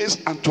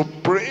says, and to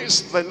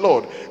praise the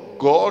Lord.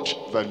 God,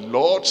 the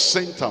Lord,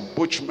 sent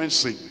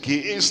ambushments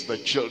against the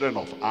children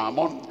of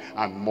Ammon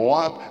and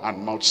Moab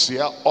and Mount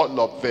Seir, all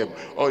of them.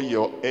 All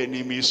your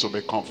enemies will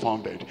be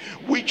confounded,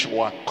 which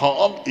were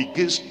come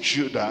against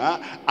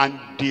Judah, and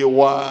they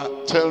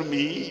were, tell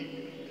me,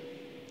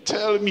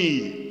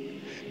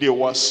 they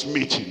were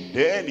smitten.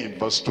 Then in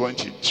verse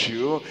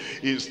 22,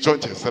 is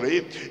 23,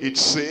 it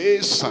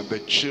says, and the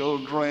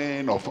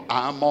children of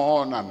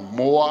Ammon and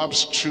Moab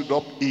stood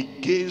up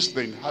against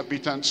the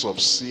inhabitants of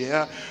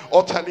Seir,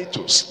 utterly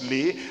to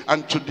slay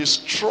and to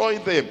destroy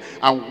them.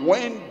 And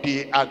when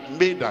they had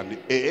made an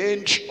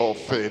end of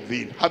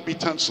the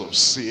inhabitants of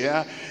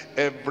Seir,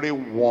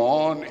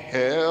 everyone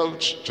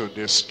helped to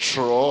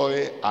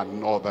destroy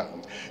another.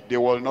 They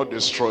will not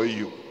destroy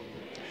you.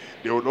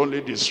 They will only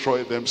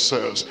destroy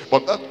themselves.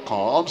 But that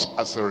comes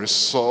as a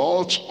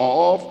result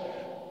of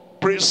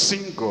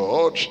praising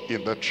God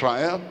in the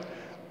trial,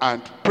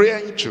 and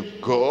praying to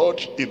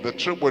God in the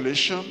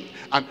tribulation,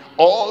 and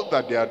all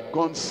that they had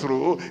gone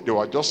through, they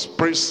were just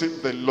praising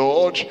the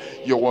Lord.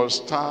 You will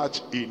start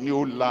a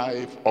new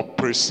life of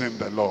praising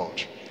the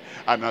Lord.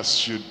 And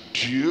as you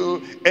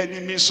do,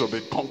 enemies will be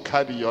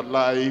conquered in your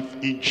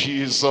life in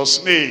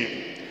Jesus'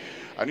 name.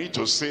 I need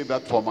to say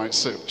that for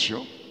myself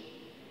too.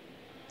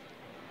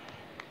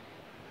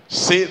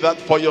 Say that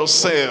for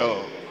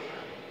yourself.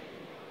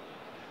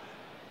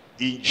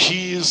 In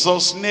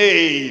Jesus'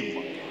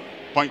 name.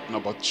 Point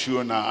number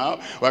 2 now.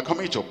 We're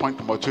coming to point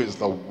number 2, is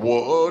the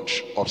word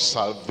of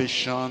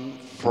salvation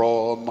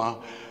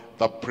from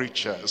the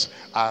preachers.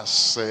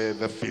 As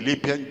the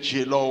Philippian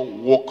jailer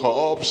woke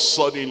up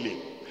suddenly,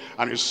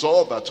 and he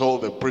saw that all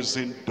the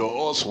prison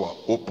doors were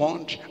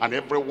opened and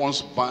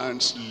everyone's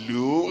bands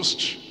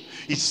loosed,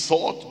 he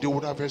thought they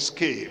would have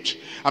escaped.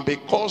 And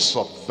because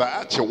of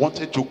that, he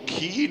wanted to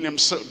kill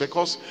himself.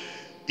 Because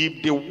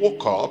if they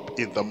woke up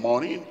in the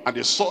morning and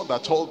they saw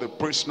that all the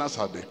prisoners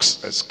had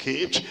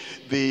escaped,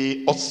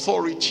 the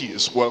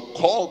authorities will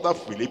call the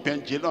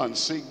Philippian jailer and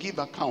say, give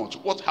account,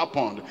 what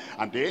happened?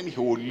 And then he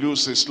will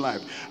lose his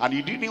life. And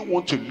he didn't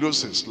want to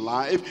lose his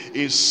life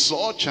in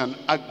such an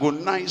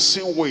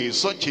agonizing way,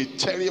 such a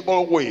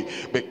terrible way.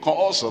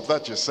 Because of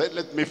that, he said,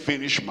 let me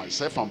finish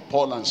myself. And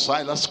Paul and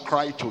Silas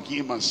cried to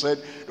him and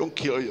said, don't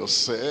kill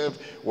yourself.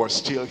 We're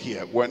still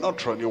here. We're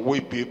not running away,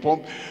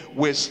 people.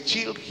 We're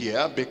still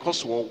here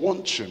because we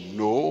want to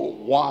know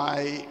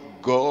why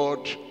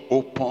God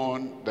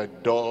opened the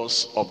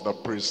doors of the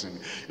prison.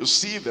 You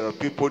see, there are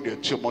people, they're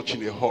too much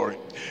in a hurry.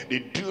 They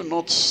do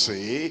not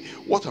say,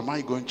 what am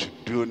I going to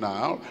do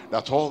now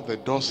that all the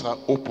doors are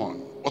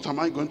open? What am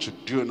I going to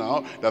do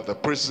now that the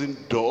prison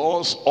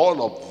doors,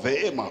 all of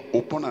them are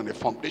open and the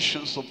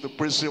foundations of the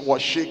prison were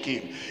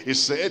shaking? He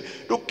said,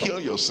 don't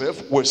kill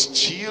yourself, we're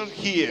still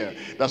here.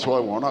 That's why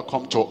we want to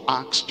come to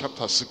Acts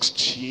chapter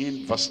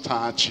 16 verse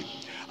 30.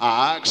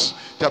 Acts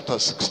chapter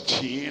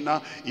 16,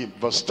 in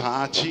verse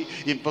 30.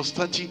 In verse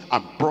 30,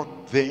 and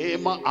brought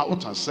them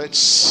out and said,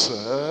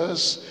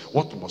 sirs,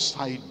 what must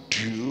I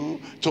do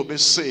to be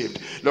saved?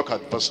 Look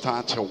at verse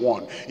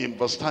 31. In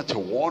verse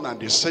 31, and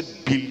they said,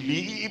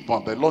 believe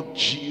on the Lord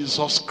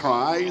Jesus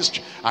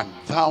Christ, and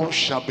thou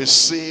shalt be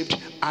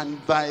saved,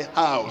 and thy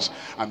house.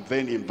 And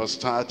then in verse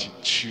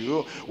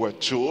 32, we're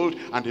told,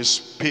 and they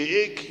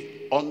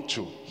spake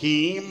unto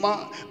him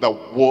the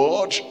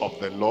word of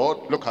the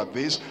Lord. Look at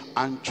this.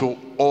 And to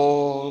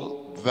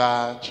all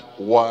that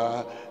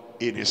were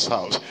in his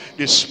house.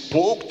 They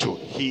spoke to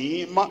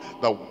him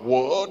the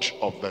word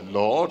of the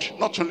Lord.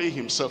 Not only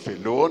himself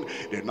alone,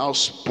 they now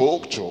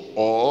spoke to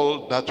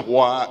all that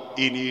were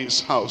in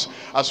his house.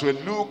 As we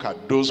look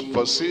at those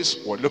verses,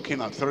 we're looking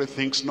at three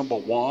things. Number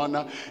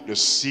one, the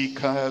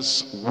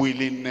seeker's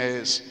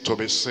willingness to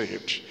be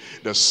saved.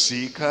 The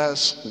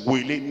seeker's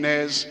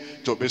willingness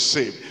to be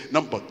saved.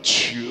 Number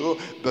two,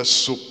 the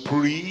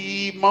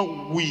supreme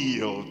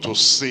will to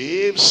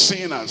save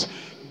sinners.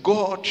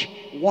 God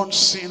wants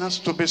sinners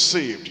to be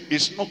saved.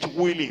 He's not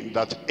willing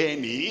that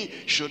any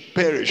should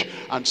perish.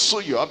 And so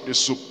you have the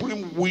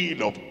supreme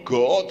will of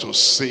God to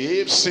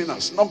save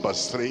sinners. Number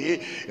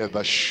three is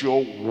the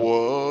sure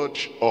word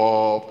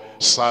of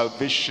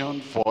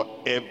salvation for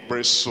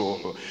every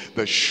soul.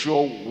 The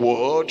sure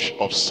word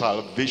of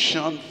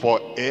salvation for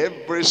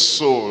every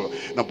soul.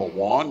 Number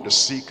one, the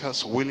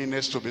seeker's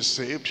willingness to be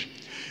saved.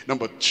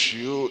 Number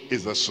two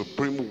is the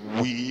supreme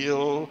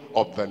will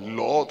of the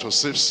Lord to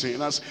save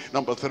sinners.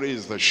 Number three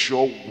is the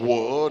sure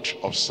word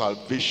of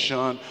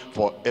salvation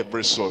for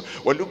every soul.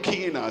 We're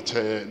looking at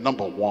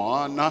number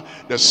one,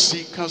 the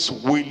seeker's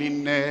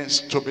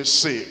willingness to be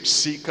saved.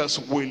 Seeker's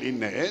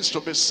willingness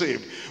to be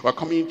saved. We're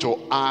coming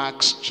to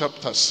Acts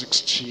chapter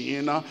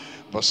 16.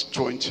 Verse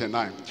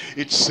 29.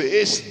 It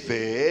says,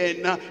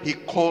 then he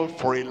called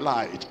for a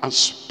light and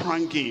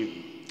sprang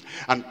in,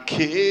 and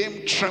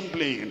came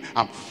trembling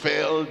and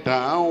fell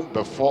down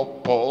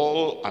before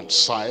Paul and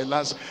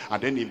Silas.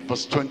 And then in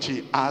verse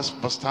 20,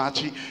 verse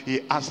 30, he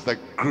asked the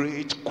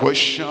great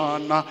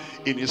question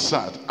in his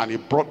heart. And he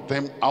brought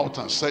them out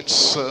and said,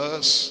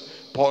 sirs,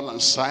 Paul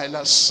and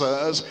Silas,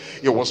 sirs.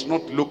 He was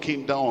not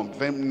looking down on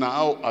them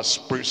now as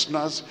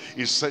prisoners.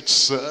 He said,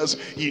 sirs.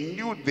 He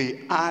knew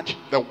they had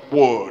the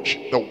word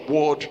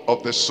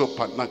of the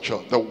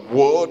supernatural, the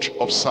word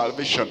of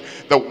salvation,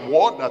 the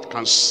word that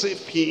can save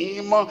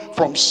him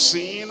from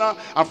sin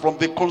and from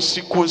the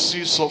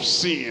consequences of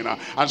sin.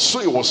 And so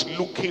he was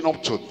looking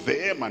up to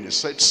them and he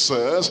said,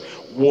 sirs,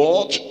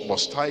 what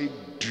must I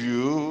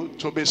do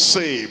to be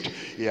saved?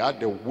 He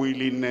had the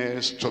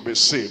willingness to be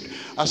saved.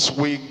 As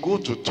we go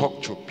to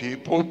talk to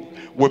people,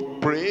 we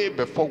pray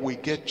before we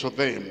get to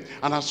them.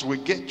 And as we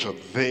get to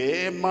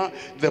them,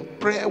 the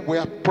prayer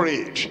we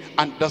prayed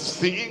and the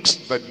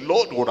things the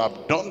Lord would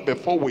have done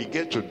before we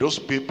get to those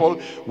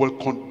people will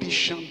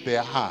condition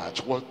their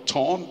heart, will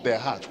turn their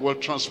heart, will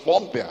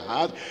transform their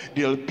heart.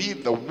 There'll be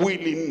the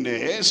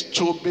willingness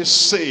to be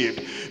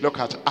saved. Look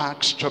at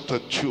Acts chapter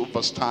 2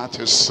 verse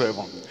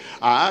 37.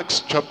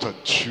 Acts chapter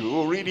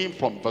 2, reading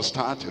from verse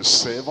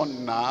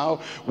 37.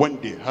 Now, when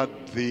they heard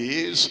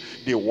this,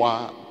 they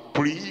were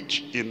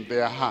preached in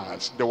their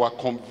hearts. They were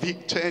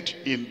convicted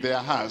in their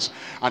hearts.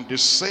 And they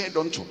said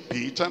unto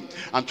Peter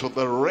and to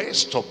the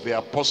rest of the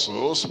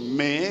apostles,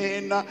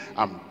 men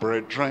and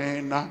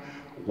brethren,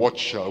 what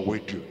shall we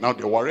do? Now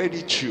they were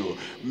ready to.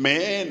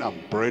 Men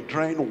and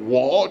brethren,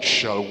 what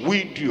shall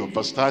we do?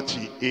 Verse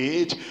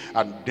 38.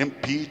 And then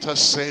Peter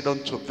said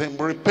unto them,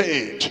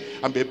 repent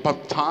and be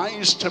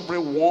baptized every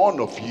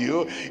one of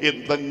you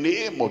in the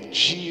name of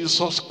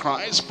Jesus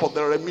Christ for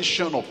the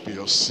remission of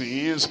your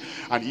sins,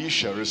 and ye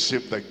shall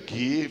receive the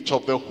gift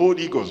of the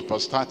Holy Ghost.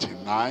 Verse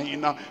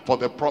 39. For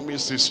the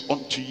promise is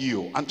unto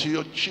you and to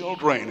your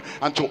children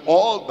and to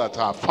all that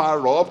are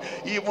far off,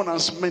 even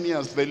as many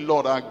as the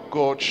Lord our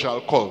God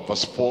shall call.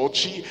 Verse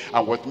 40.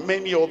 And with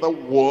many other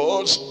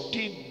words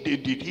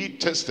did he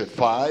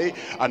testify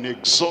and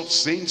exhort,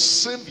 saying,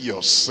 save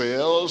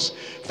yourselves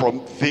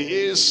from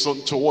this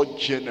untoward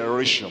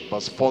generation.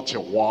 Verse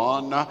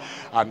 41.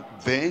 And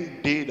then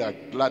they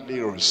that gladly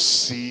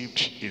received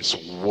his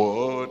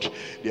word,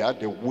 they had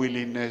the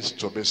willingness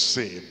to be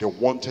saved. They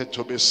wanted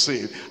to be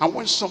saved. And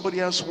when somebody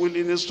has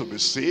willingness to be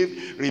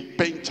saved,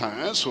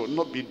 repentance will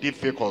not be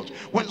difficult.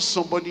 When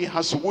somebody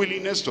has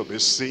willingness to be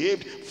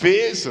saved,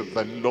 faith in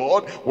the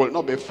Lord will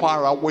not be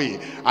far away.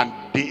 And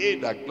they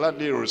that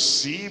gladly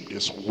received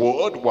his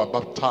word were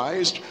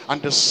baptized,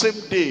 and the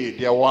same day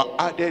there were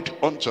added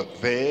unto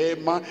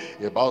them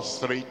about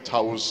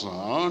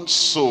 3,000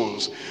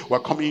 souls. We're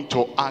coming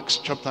to Acts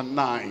chapter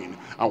 9,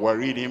 and we're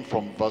reading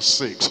from verse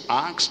 6.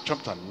 Acts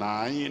chapter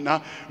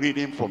 9,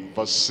 reading from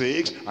verse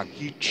 6. And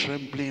he,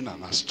 trembling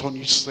and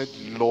astonished, said,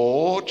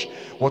 Lord,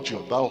 what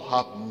wilt thou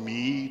have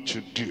me to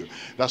do?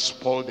 That's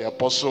Paul the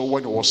apostle.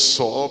 When he was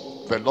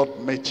Saul, the Lord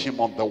met him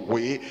on the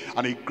way,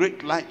 and a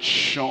great light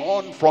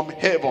shone from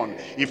heaven.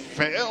 He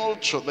fell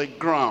to the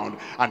ground,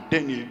 and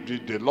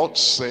then the Lord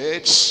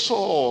said,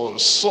 Saul,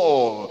 Saul,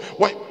 Saul,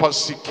 why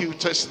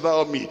persecutest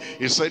thou me?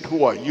 He said,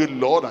 who are you,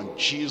 Lord? And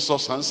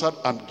Jesus answered,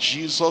 I'm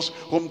Jesus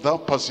whom thou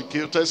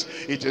persecutest.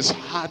 It is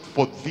hard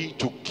for thee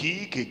to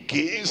kick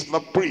against the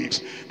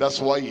pricks. That's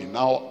why he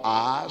now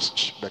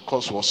asked,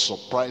 because he was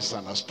surprised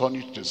and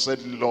astonished. He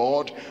said,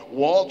 Lord,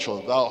 what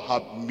shalt thou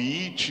have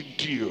me to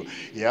do?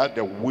 He had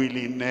the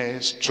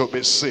willingness to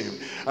be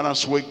saved. And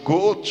as we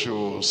go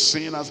to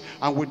sinners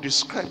and we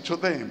describe to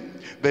them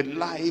the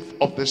life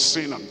of the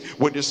sinner,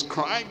 we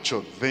describe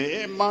to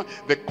them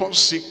the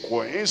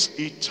consequence,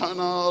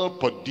 eternal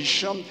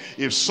perdition,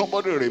 if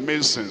somebody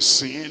remains in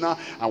sin,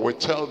 and we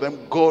tell them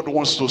God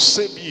wants to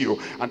save you,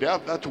 and they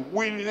have that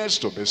willingness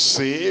to be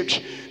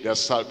saved, their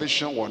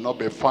salvation will not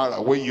be far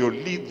away. You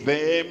lead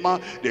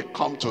them, they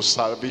come to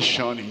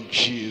salvation in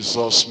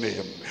Jesus'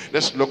 name.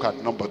 Let's look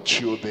at number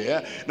 2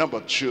 there. Number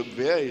 2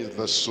 there is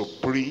the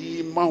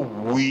supreme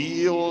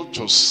will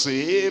to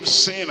save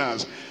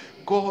sinners.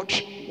 God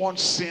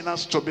wants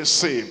sinners to be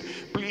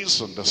saved.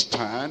 Please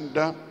understand,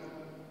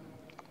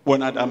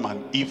 when Adam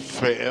and Eve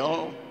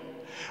fell,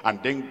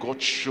 and then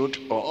God showed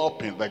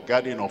up in the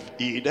Garden of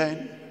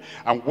Eden,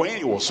 and when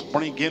he was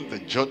bringing the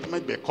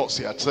judgment, because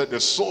he had said, the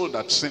soul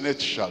that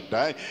sinneth shall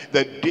die,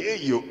 the day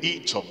you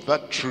eat of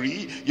that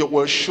tree, you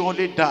will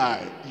surely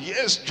die.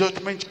 Yes,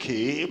 judgment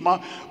came,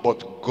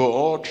 but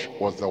God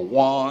was the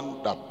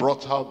one that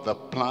brought out the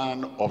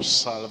plan of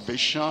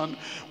salvation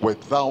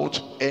without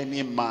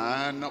any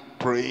man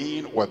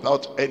praying,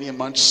 without any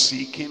man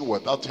seeking,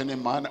 without any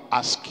man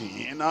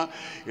asking.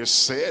 He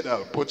said,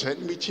 I'll put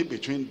enmity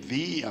between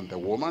thee and the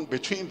woman,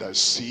 between thy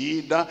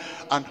seed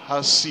and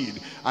her seed,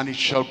 and it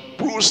shall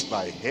bruise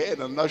thy head,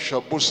 and thou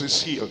shalt bruise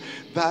his heel.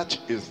 That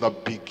is the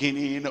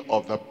beginning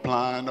of the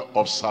plan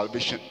of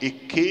salvation.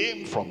 It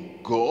came from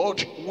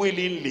God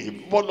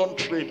willingly,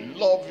 voluntarily,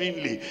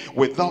 lovingly,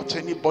 without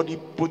anybody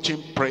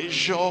putting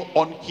pressure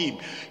on him.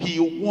 He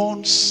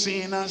wants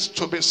sinners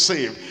to be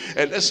saved.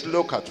 And let's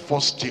look at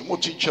 1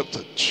 Timothy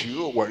chapter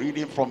 2. We're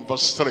reading from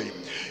verse 3.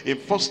 In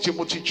 1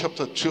 Timothy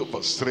chapter 2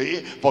 verse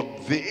 3, for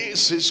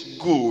this is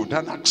good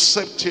and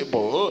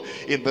acceptable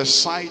in the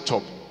sight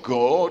of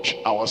God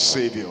our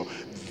Savior.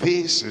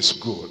 This is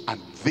good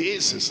and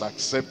this is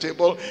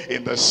acceptable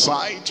in the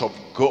sight of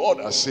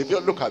God our Savior.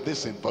 Look at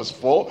this in verse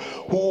 4.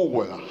 Who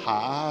will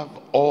have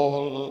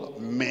all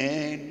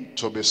men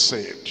to be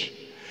saved.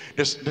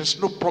 There's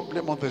no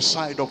problem on the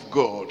side of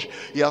God.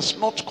 He has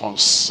not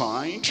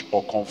consigned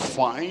or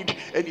confined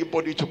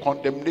anybody to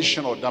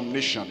condemnation or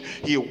damnation.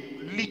 He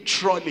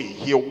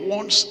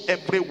wants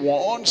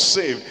everyone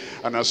saved.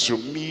 And as you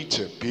meet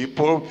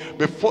people,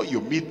 before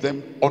you meet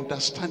them,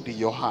 understand in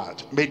your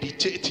heart,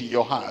 meditate in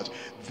your heart,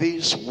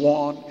 this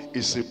one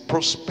is a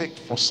prospect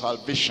for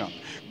salvation.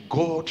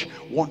 God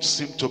wants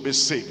him to be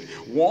saved.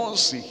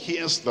 Once he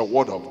hears the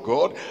word of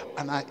God,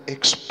 and I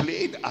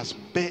explain as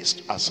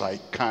best as I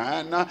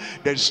can,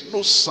 there's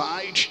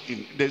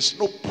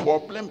no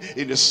problem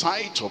in the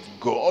sight of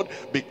God,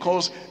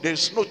 because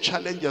there's no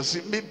challenge as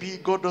if maybe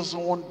God doesn't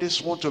want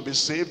this one to be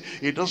saved.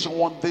 He doesn't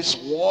want this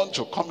one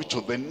to come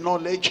into the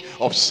knowledge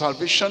of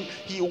salvation.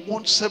 He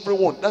wants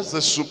everyone. That's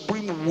the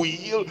supreme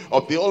will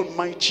of the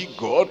Almighty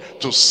God,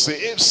 to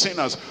save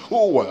sinners,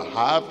 who will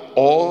have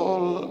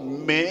all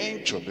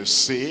men to be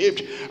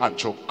saved and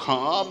to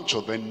come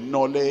to the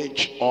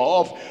knowledge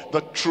of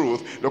the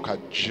truth. Look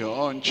at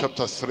John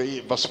chapter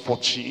 3 verse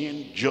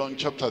 14. John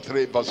chapter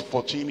 3 verse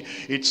 14.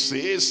 It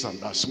says,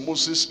 and as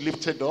Moses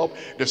lifted up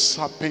the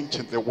serpent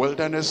in the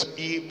wilderness,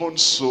 even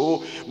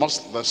so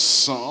must the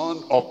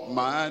Son of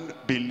Man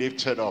be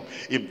lifted up.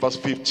 In verse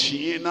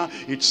 15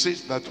 it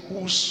says that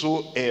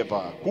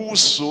whosoever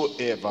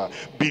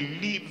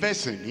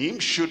believeth in him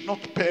should not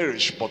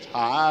perish but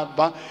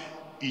have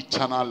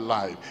eternal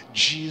life.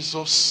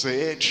 Jesus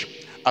said,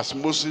 as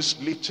Moses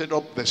lifted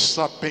up the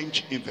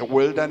serpent in the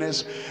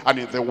wilderness, and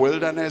in the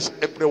wilderness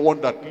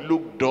everyone that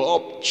looked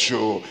up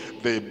to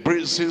the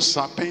brazen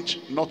serpent,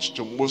 not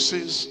to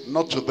Moses,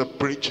 not to the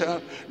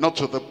preacher, not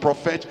to the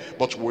prophet,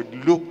 but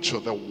would look to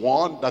the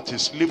one that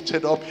is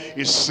lifted up.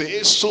 It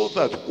says, so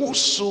that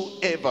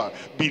whosoever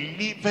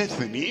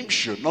believeth in him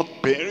should not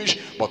perish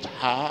but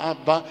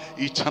have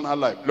eternal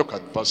life. Look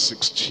at verse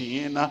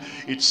 16.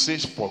 It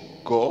says, for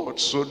God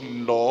so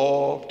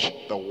loved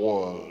the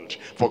world,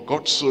 for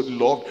God so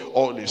loved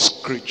all his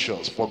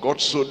creatures, for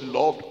God so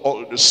loved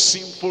all the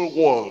sinful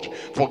world,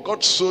 for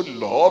God so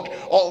loved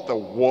all the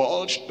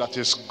world that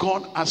is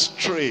gone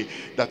astray,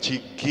 that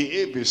he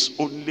gave his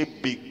only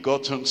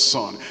begotten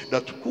Son,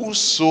 that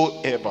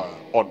whosoever,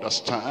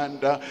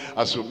 understand,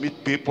 as you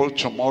meet people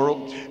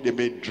tomorrow, they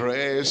may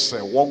dress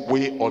one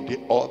way or the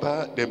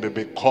other, they may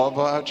be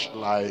covered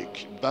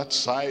like that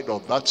side or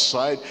that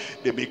side,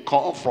 they may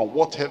come from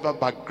whatever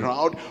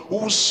background.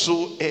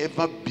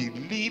 Whosoever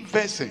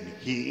believeth in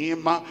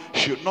him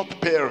should not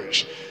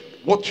perish.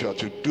 what you are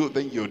to do,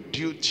 then your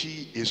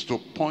duty is to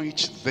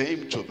point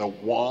them to the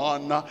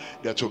one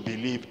that you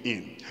believe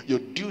in. Your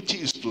duty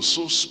is to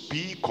so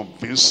speak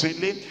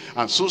convincingly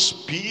and so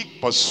speak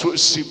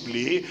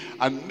persuasively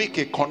and make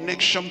a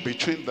connection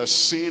between the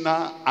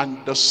sinner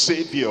and the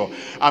Savior,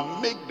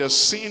 and make the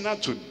sinner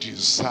to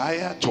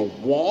desire, to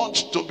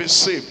want to be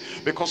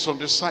saved. Because on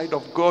the side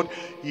of God,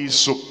 his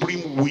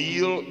supreme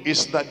will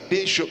is that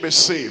they should be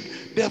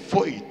saved.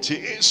 Therefore, it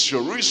is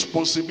your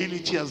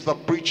responsibility as the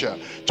preacher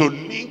to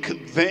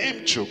link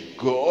them to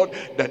God,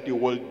 that they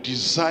will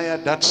desire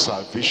that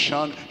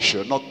salvation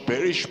should not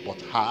perish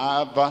but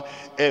have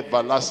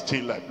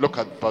everlasting life. Look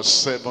at verse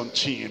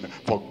 17.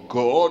 For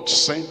God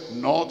sent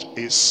not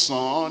his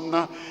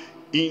Son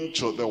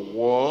into the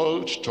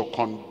world to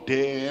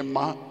condemn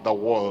the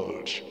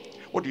world.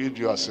 What do you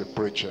do as a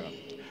preacher?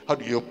 How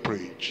do you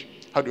preach?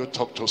 How do you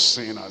talk to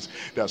sinners?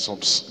 There are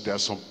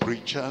some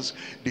preachers,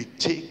 they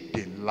take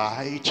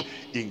delight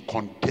in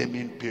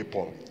condemning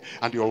people.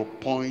 And they will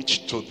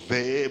point to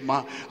them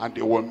and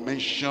they will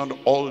mention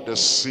all the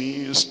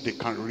sins they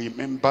can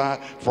remember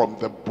from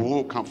the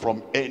book and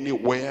from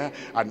anywhere.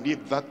 And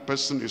if that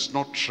person is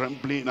not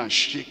trembling and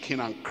shaking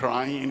and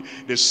crying,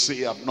 they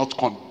say, I've not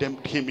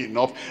condemned him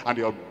enough. And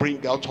they'll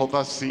bring out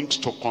other things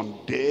to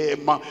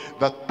condemn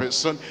that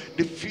person.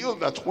 They feel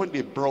that when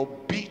they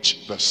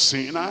browbeat the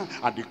sinner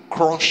and they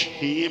crush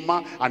him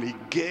and he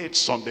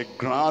gets on the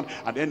ground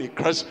and then he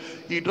cries,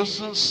 he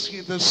doesn't see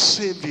the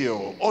Savior.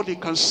 All he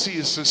can see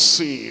is his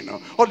sin.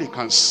 All he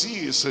can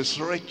see is his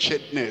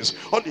wretchedness.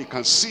 All he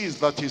can see is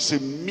that he's a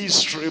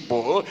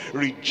miserable,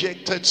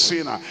 rejected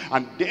sinner.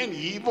 And then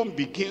he even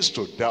begins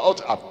to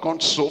doubt, I've gone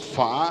so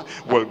far,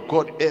 will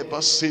God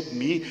ever save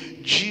me?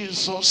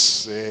 Jesus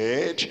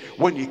said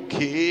when he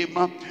came,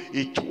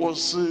 it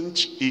wasn't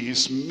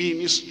his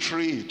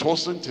ministry, it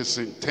wasn't his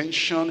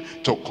intention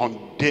to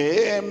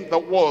condemn the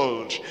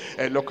world.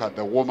 And look at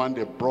the woman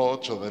they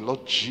brought to the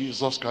Lord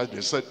Jesus Christ.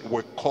 They said,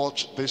 we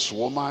caught this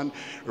woman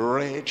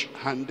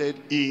red-handed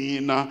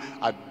in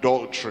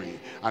adultery.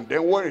 And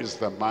then where is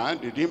the man?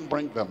 They didn't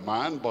bring the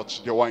man,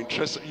 but they were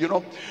interested. You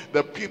know,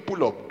 the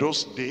people of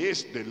those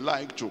days, they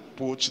like to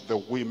put the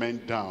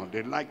women down.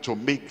 They like to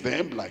make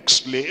them like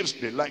slaves.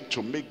 They like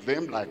to make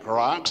them like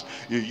rags.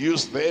 You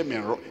use them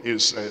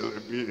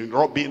in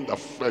rubbing the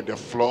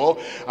floor.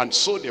 And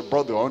so they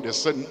brought the one. They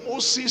said,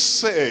 Moses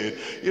said,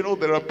 you know,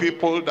 there are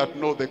people that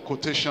know the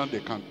quotation they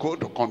can quote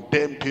to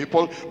condemn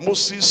people.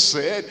 Moses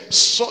said,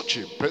 such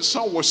a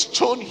person will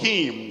stone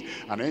him.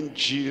 And then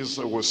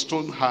Jesus will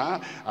stone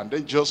her. And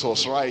then Jesus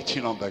was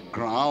writing on the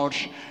ground.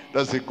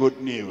 That's the good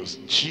news.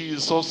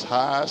 Jesus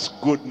has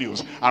good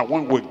news. And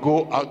when we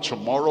go out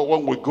tomorrow,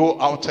 when we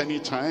go out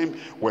anytime,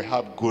 we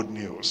have good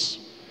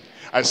news.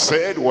 I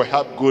said we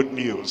have good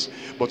news.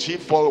 But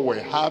if all we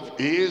have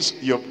is,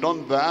 you've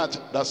done that,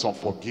 that's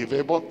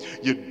unforgivable.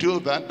 You do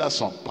that, that's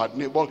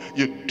unpardonable.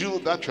 You do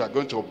that, you are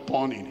going to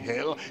burn in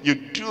hell. You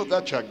do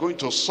that, you are going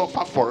to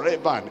suffer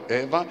forever and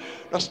ever.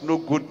 That's no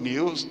good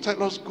news.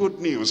 Tell us good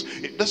news.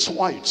 That's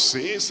why it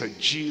says that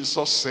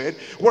Jesus said,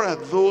 where are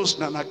those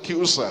that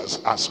accuse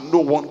us? Has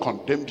no one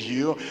condemned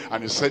you?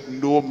 And he said,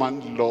 no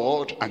man,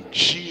 Lord. And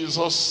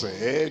Jesus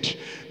said,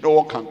 no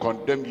one can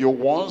condemn you.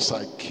 Once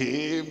I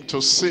came to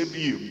save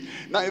you,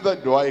 neither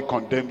do I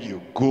condemn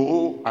you.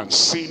 Go and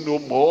sin no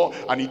more.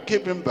 And he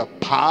gave him the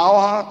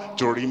power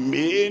to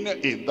remain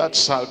in that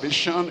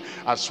salvation.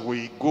 As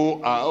we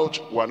go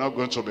out, we're not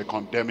going to be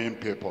condemning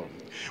people.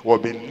 We'll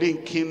be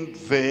linking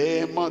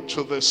them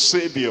to the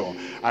Savior.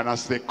 And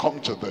as they come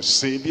to the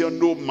Savior,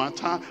 no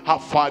matter how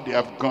far they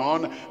have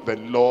gone, the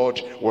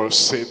Lord will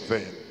save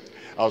them.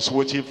 I was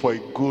waiting for a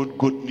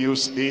good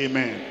news.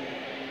 Amen.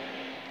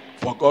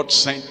 For God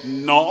sent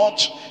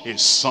not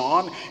his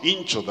Son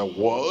into the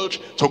world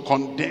to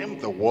condemn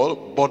the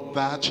world, but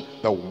that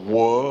the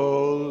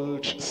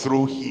world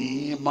through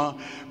him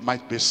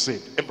might be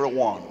saved.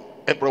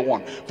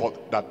 Everyone, for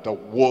that the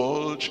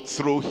world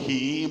through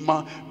him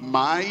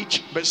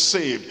might be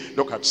saved.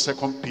 Look at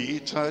 2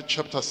 Peter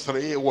chapter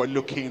 3. We're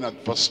looking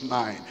at verse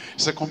 9.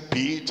 2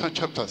 Peter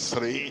chapter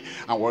 3,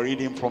 and we're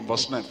reading from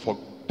verse 9. For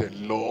the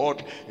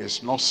Lord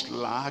is not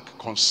slack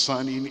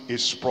concerning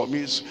his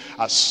promise,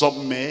 as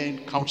some men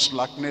count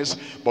slackness,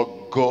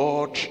 but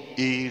God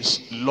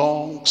is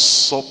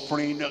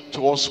long-suffering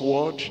towards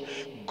what?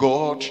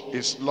 God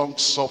is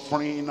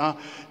long-suffering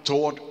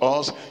toward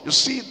us. You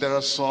see, there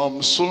are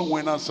some soul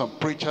winners and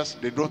preachers,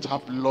 they don't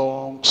have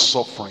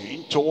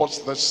long-suffering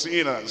towards the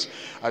sinners.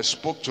 I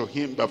spoke to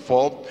him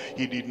before.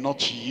 He did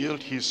not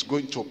yield. He's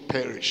going to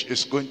perish.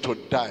 He's going to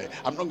die.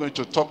 I'm not going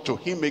to talk to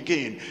him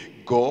again.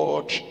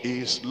 God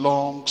is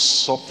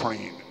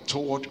long-suffering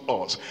toward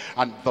us,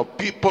 and the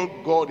people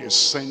God is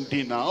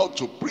sending out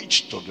to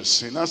preach to the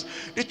sinners,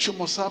 that you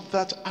must have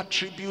that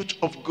attribute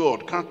of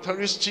God,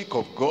 characteristic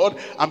of God,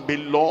 and be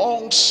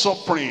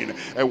long-suffering.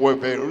 And when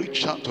they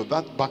reach out to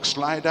that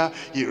backslider,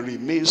 he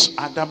remains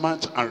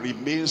adamant and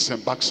remains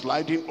in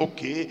backsliding.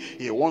 Okay,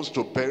 he wants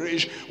to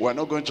perish. We're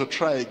not going to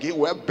try again.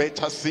 We have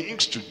better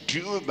things to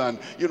do than,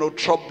 you know,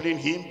 troubling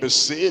him. Be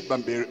saved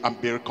and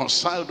be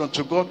reconciled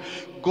unto God.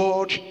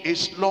 God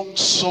is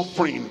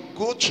long-suffering.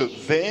 Go to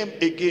them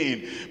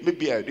again.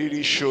 Maybe I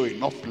didn't show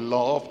enough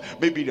love.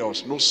 Maybe there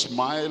was no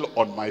smile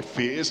on my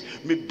face.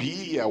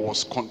 Maybe I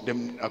was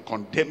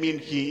condemning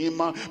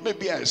him.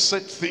 Maybe I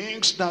said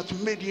things that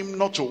made him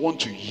not to want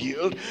to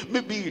yield.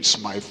 Maybe it's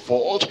my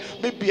fault.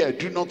 Maybe I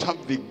do not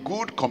have the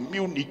good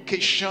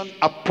communication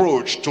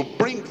approach to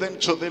bring them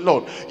to the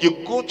Lord.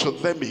 You go to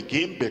them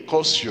again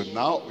because you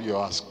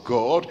ask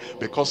God,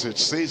 because it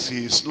says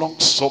he is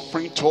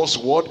long-suffering towards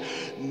what?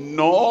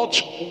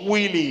 Not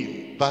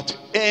willing that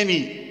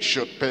any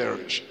should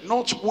perish.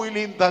 Not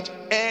willing that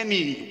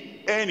any.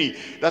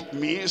 That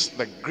means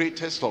the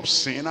greatest of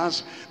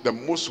sinners, the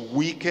most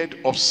wicked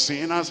of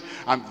sinners,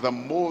 and the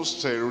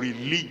most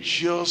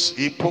religious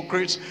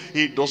hypocrites.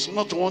 He does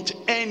not want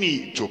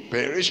any to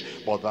perish,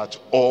 but that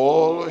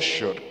all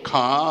should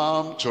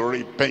come to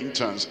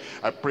repentance.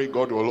 I pray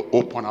God will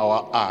open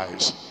our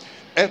eyes.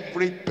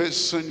 Every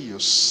person you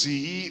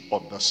see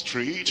on the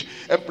street,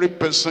 every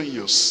person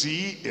you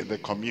see in the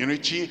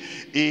community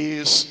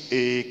is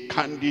a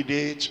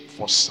candidate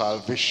for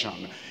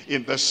salvation.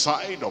 In the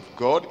sight of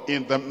God,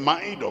 in the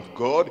mind of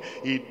God,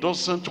 he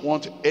doesn't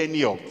want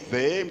any of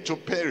them to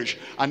perish.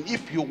 And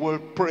if you will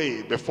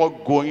pray before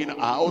going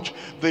out,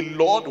 the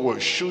Lord will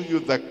show you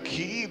the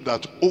key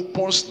that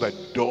opens the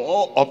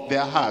door of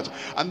their heart,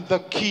 and the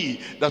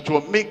key that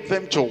will make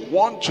them to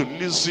want to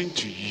listen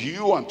to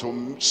you and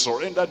to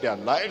surrender their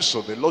lives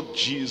to the Lord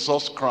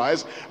Jesus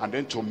Christ, and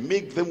then to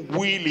make them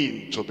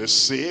willing to be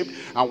saved.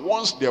 And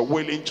once they're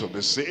willing to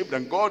be saved,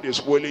 and God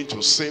is willing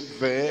to save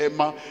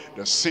them,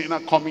 the sinner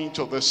coming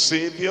to the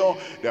Savior,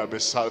 there will be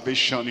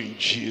salvation in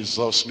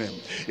Jesus' name.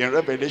 In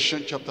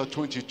Revelation chapter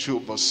 22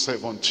 verse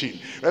 17,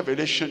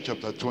 Revelation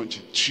chapter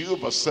 22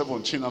 verse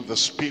 17, and the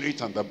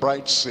Spirit and the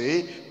bride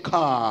say,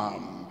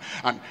 come.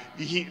 And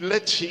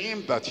let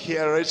him that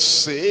heareth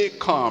say,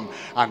 come.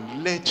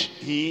 And let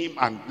him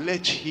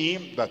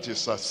that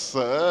is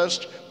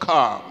athirst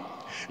come.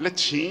 Let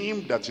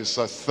him that is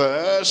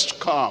athirst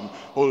come.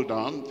 Hold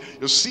on.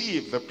 You see,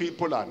 if the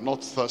people are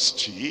not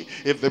thirsty,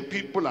 if the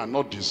people are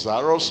not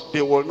desirous,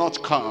 they will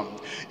not come.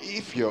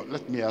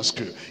 Let me ask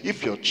you,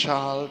 if your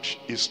child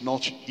is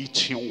not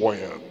eating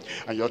well,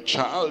 and your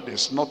child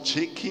is not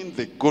taking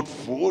the good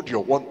food you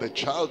want the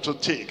child to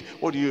take,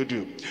 what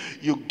do?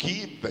 You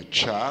give the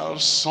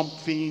child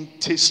something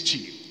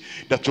tasty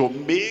that will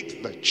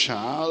make the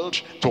child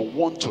to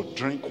want to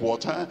drink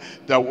water,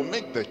 that will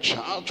make the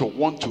child to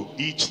want to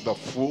eat the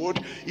food.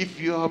 If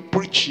you are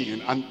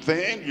preaching and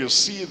then you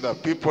see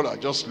that people are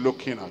just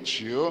looking at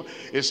you,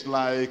 it's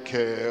like,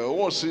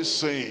 what's he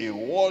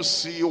saying?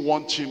 What's he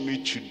wanting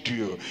me to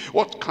do?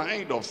 What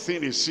kind of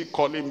thing is he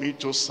calling me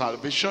to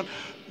salvation?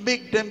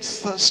 Make them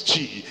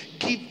thirsty.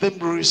 Give them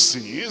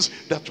reasons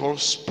that will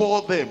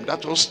spur them,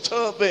 that will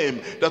stir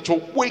them, that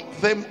will wake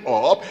them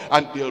up,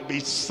 and they'll be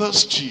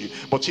thirsty.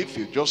 But if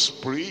you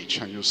just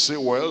preach and you say,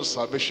 well,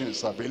 salvation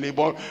is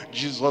available,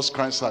 Jesus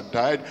Christ has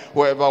died,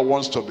 whoever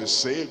wants to be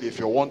saved, if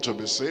you want to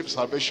be saved,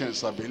 salvation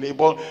is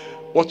available.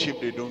 What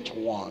if they don't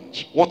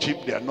want? What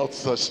if they are not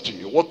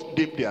thirsty? What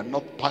if they are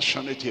not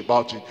passionate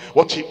about it?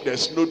 What if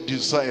there's no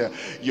desire?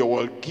 You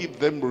will give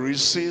them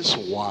reasons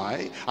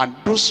why, and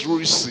those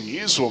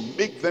reasons will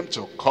make them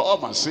to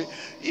come and say,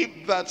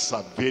 if that's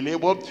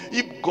available,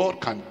 if God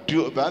can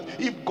do that,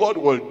 if God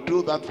will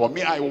do that for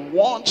me, I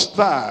want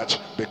that.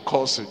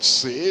 Because it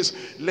says,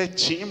 let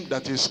him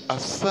that is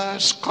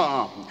athirst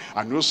come,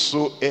 and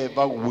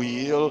whosoever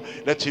will,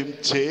 let him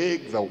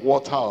take the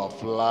water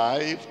of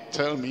life.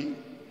 Tell me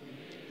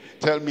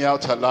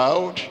out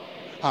aloud.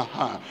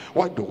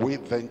 Why do we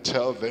then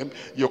tell them,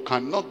 you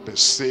cannot be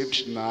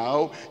saved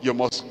now, you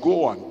must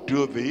go and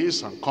do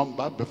this and come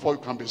back before you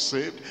can be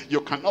saved?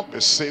 You cannot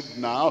be saved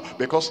now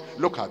because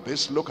look at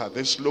this, look at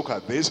this, look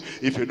at this.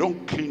 If you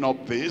don't clean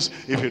up this,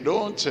 if you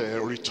don't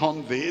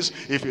return this,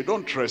 if you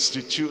don't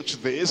restitute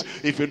this,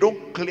 if you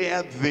don't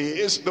clear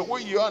this, the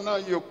way you are now,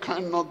 you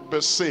cannot be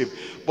saved.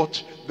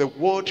 But the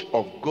word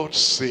of God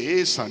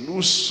says, and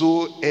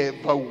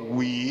whosoever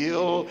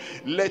will,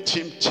 let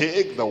him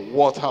take the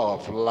water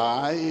of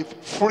life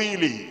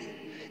freely.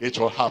 It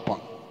will happen.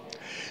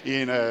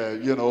 In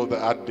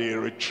at the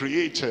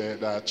retreat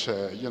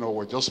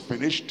we just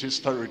finished,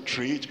 Easter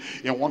retreat,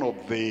 in one of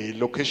the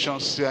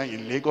locations here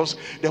in Lagos,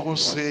 there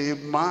was a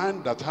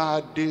man that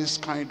had this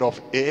kind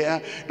of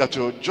air that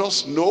you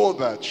just know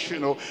that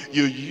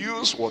you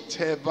use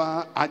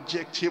whatever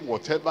adjective,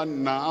 whatever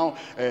noun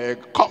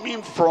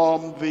coming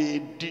from the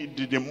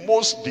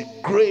most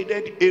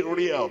degraded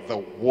area of the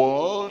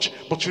world.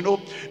 But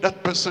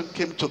that person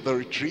came to the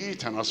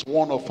retreat, and as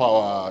one of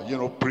our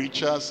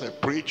preachers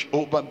preached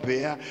over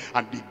there,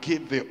 and they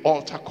gave the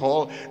altar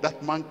call,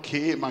 that man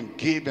came and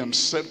gave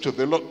himself to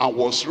the Lord and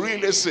was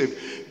really saved.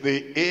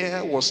 The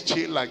air was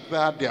still like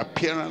that, the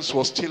appearance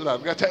was still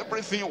like that,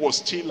 everything was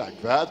still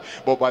like that.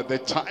 But by the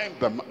time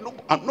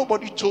and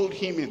nobody told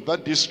him in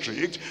that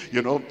district,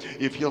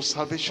 if your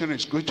salvation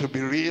is going to be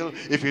real,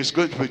 if it's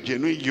going to be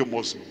genuine, you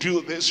must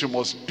do this, you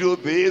must do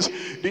this.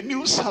 The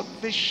new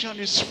salvation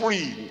is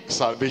free.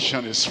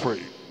 Salvation is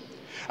free.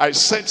 I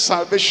said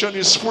salvation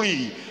is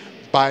free.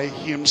 By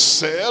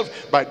himself.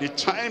 By the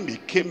time he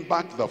came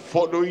back the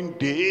following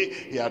day,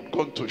 he had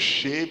gone to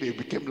shave. He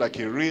became like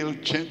a real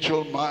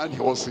gentleman.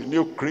 He was a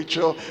new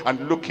creature,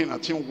 and looking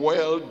at him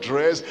well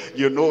dressed,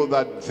 you know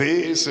that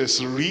this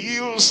is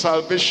real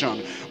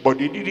salvation. But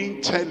he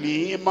didn't tell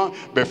him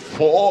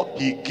before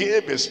he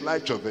gave his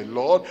life to the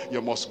Lord, you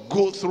must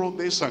go through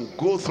this and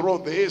go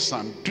through this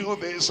and do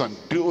this and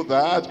do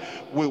that.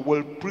 We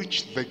will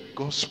preach the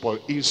gospel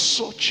in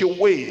such a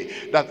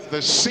way that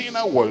the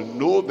sinner will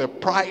know the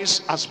price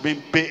has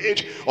been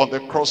paid on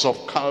the cross of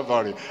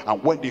Calvary.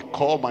 And when they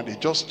come and they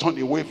just turn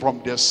away from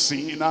their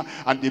sin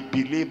and they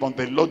believe on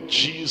the Lord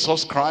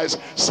Jesus Christ,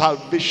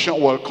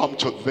 salvation will come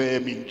to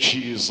them in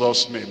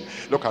Jesus' name.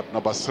 Look at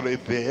number 3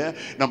 there.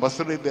 Number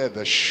 3 there,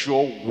 the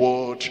sure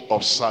word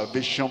of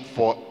salvation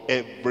for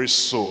every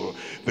soul.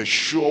 The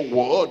sure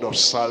word of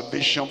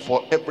salvation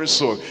for every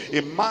soul.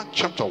 In Mark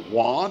chapter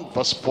 1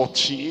 verse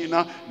 14,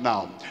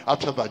 now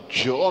after that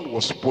John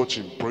was put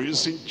in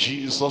prison,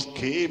 Jesus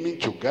came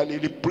into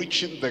Galilee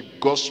preaching the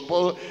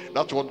gospel.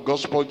 That's what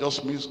gospel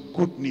just means,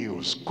 good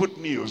news. Good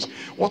news.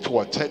 What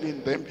we're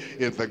telling them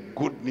is the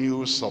good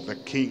news of the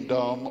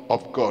kingdom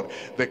of God.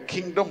 The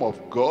kingdom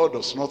of God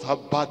does not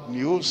have bad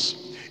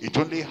news. It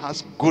only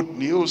has good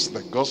news,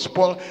 the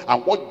gospel.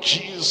 And what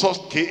Jesus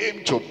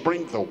came to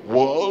bring the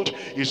world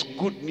is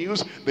good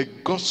news, the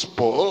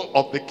gospel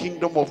of the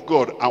kingdom of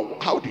God.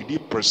 And how did he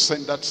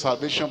present that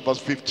salvation? Verse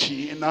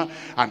 15,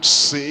 and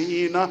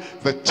saying,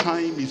 the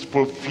time is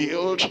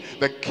fulfilled,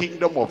 the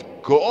kingdom of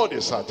God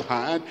is at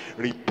hand,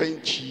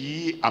 repent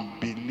ye and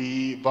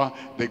believe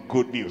the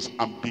good news,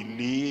 and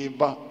believe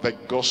the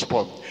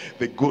gospel.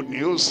 The good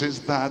news is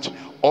that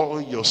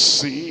all your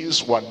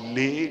sins were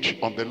laid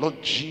on the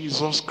Lord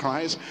Jesus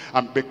Christ,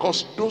 and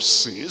because those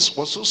sins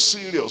were so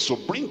serious to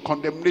bring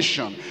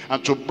condemnation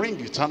and to bring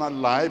eternal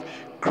life,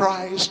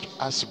 Christ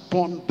has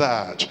borne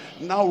that.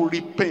 Now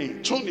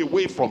repent, turn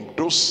away from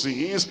those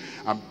sins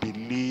and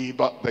believe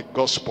the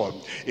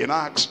gospel. In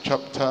Acts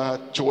chapter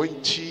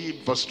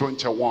 20 verse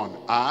 21,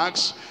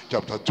 Acts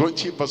chapter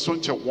 20 verse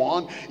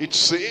 21, it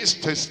says,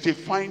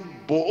 testifying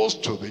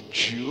both to the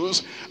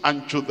Jews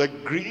and to the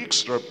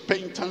Greeks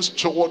repentance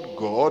toward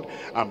God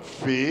and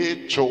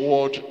faith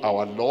toward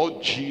our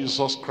Lord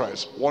Jesus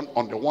Christ.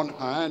 On the one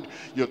hand,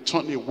 you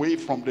turn away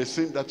from the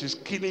sin that is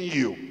killing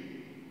you.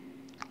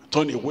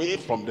 Turn away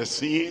from the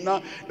sin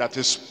that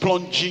is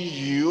plunging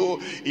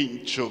you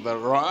into the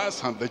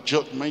wrath and the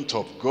judgment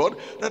of God.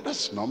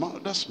 That's normal.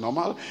 That's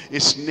normal. A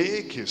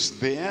snake is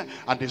there,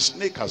 and the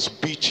snake has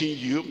beaten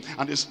you,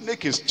 and the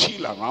snake is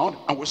still around,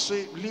 and we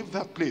say, leave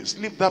that place,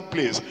 leave that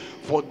place.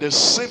 For the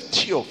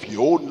safety of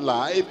your own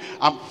life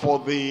and for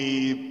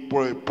the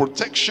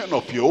protection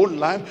of your own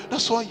life,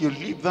 that's why you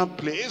leave that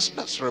place.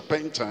 That's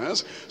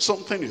repentance.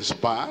 Something is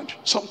bad,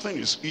 something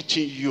is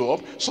eating you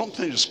up,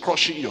 something is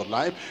crushing your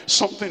life,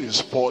 something is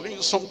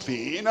falling,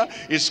 something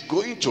is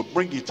going to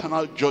bring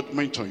eternal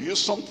judgment on you,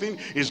 something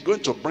is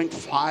going to bring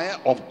fire,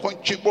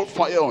 unquenchable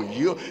fire on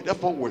you.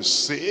 Therefore we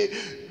say,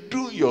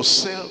 do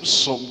yourself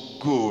some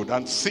good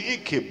and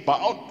think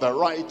about the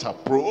right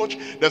approach.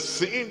 The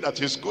thing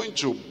that is going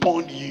to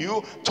burn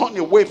you, turn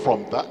away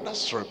from that.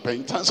 That's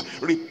repentance.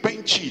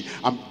 Repent ye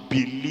and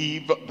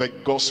believe the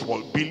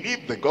gospel.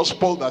 Believe the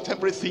gospel, that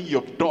everything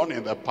you've done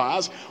in the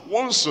past,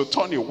 once you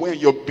turn away,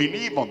 you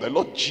believe on the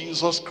Lord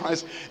Jesus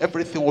Christ,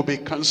 everything will be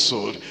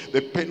cancelled.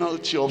 The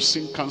penalty of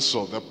sin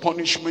cancelled, the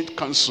punishment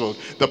cancelled,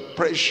 the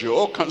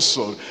pressure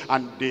cancelled,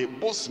 and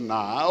both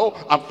now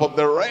and for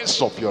the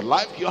rest of your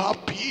life, you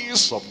have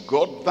peace of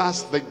God.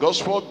 That's the gospel.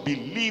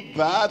 Believe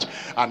that,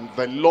 and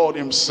the Lord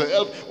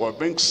himself will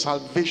bring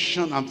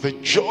salvation, and the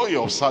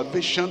joy of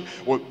salvation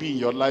will be in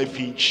your life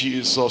in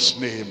Jesus'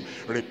 name.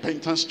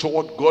 Repentance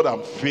toward God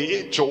and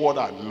faith toward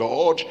our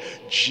Lord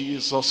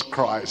Jesus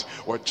Christ.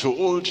 We're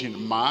told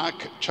in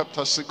Mark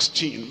chapter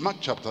 16, Mark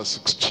chapter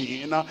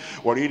 16,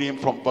 we're reading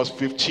from verse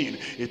 15.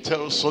 It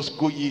tells us,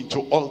 go ye into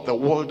all the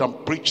world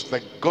and preach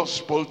the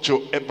gospel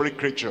to every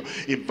creature.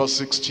 In verse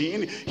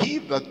 16, he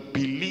that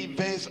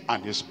believeth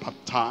and is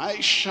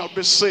baptized shall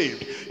be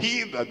saved.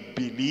 He that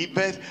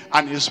believeth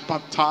and is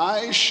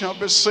baptized shall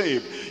be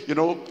saved. You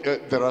know,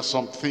 there are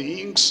some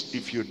things,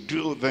 if you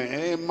do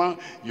them,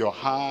 you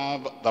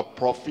have the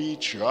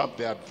profit, you have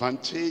the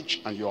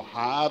advantage, and you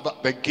have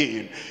the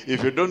gain.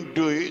 If you don't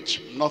do it,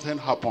 nothing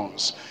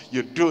happens.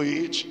 You do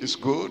it, it's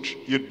good.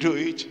 You do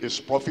it,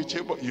 it's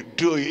profitable. You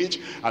do it,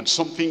 and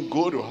something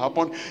good will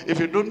happen. If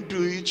you don't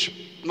do it,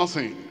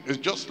 nothing. It's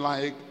just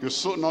like you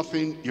sow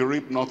nothing, you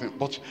reap nothing.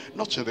 But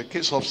not in the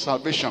case of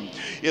salvation.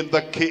 In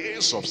the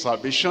case of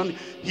salvation,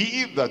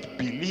 he that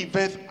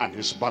believeth and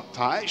is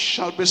baptized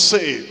shall be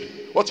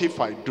saved. What if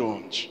I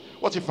don't?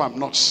 What if I'm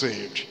not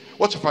saved?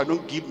 What if I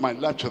don't give my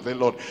life to the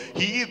Lord?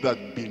 He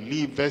that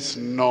believeth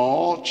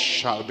not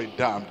shall be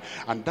damned.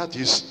 And that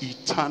is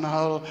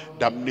eternal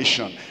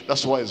damnation.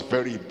 That's why it's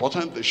very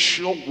important. The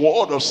sure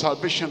word of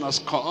salvation has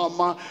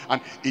come,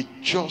 and it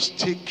just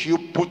takes you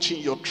putting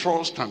your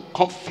trust and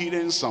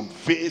confidence and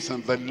faith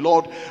in the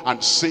Lord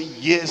and saying,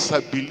 yes,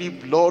 I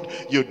believe, Lord,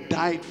 you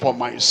died for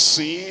my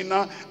sin,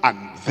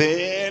 and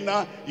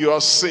then you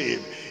are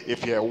saved.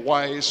 If you're a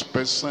wise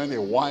person,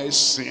 a wise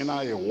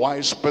sinner, a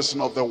wise person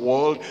of the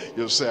world,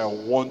 you say, I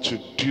want to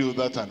do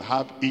that and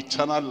have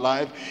eternal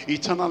life.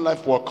 Eternal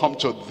life will come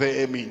to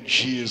them in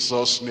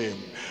Jesus'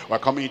 name. We're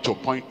coming to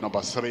point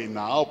number 3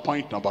 now.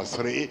 Point number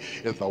 3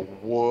 is the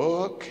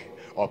work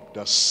of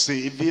the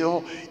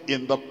Savior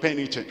in the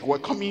penitent. We're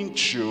coming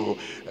to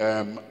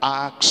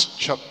Acts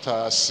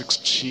chapter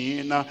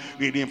 16,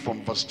 reading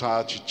from verse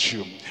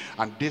 32.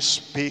 And they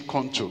spake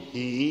unto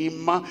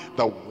him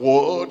the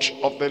word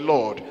of the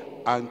Lord,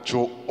 and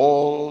to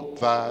all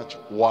that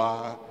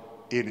were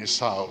in his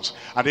house.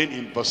 And then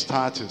in verse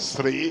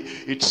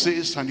 33 it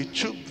says, and he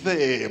took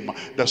them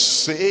the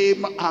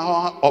same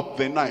hour of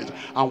the night,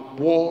 and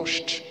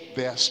washed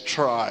their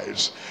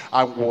stripes,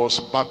 and was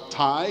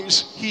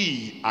baptized,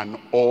 he and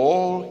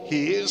all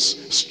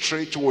his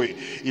straightway.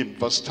 In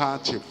verse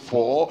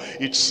 34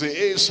 it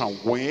says, and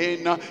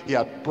when he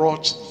had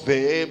brought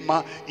them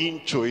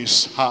into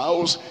his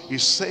house, he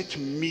set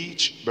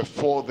meat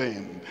before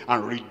them,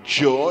 and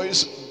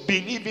rejoiced,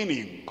 believing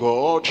in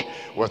God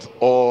with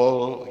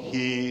all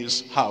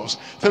his house.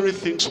 3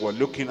 things we're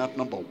looking at.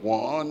 Number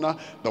 1,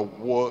 the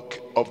work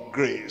of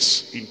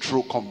grace in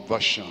true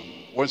conversion.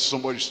 When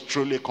somebody is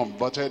truly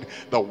converted,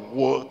 the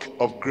work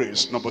of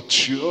grace. Number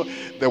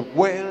 2, the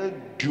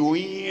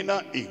well-doing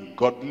in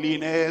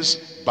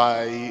godliness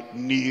by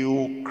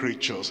new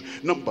creatures.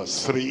 Number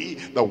 3,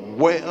 the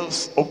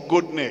wealth of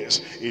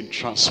goodness in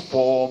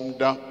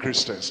transformed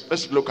Christians.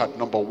 Let's look at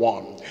number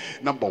 1.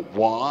 Number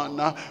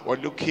 1, we're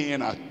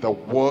looking at the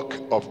work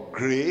of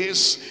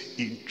grace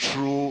in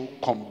true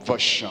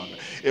conversion.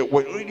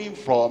 We're reading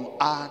from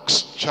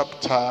Acts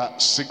chapter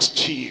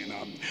 16.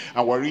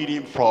 And we're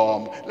reading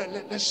from,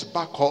 let's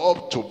back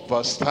up to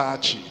verse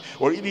 30.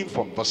 We're reading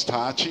from verse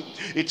 30.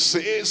 It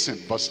says in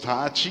verse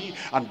 30,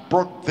 and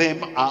brought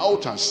them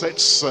out and said,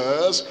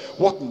 sirs,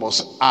 what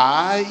must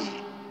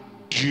I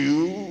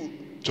do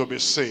to be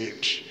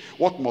saved?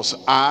 What must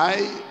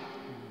I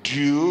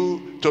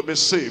do to be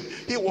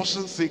saved? He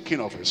wasn't thinking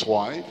of his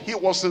wife. He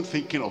wasn't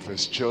thinking of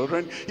his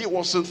children. He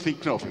wasn't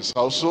thinking of his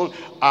household.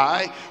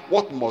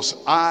 What must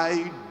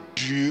I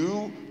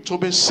do to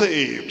be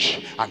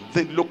saved? And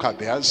then look at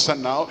the answer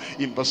now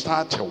in verse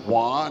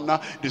 31.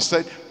 They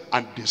said,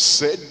 and they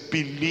said,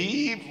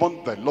 believe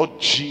on the Lord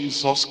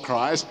Jesus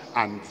Christ,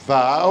 and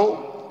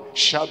thou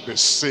shalt be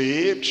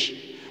saved.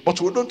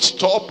 But we don't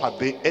stop at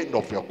the end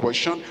of your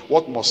question.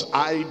 What must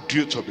I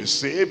do to be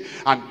saved?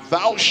 And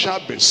thou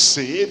shalt be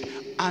saved,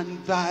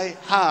 and thy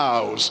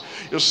house.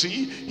 You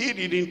see, he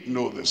didn't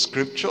know the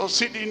scriptures.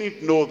 He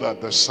didn't know that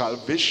the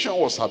salvation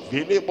was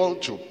available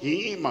to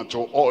him and to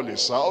all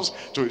his house,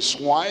 to his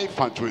wife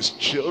and to his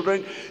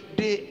children.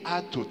 They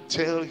had to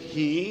tell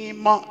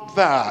him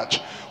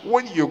that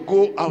when you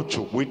go out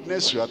to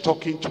witness, you are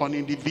talking to an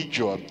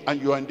individual,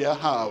 and you are in their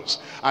house,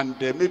 and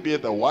maybe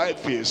the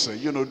wife is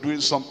doing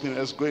something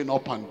else, going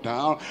up and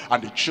down,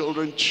 and the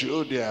children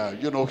too, they are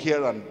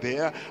here and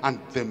there, and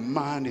the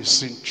man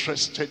is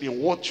interested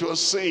in what you are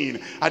saying,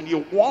 and he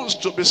wants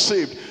to be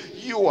saved.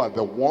 You are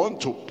the one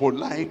to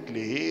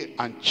politely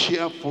and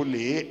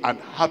cheerfully and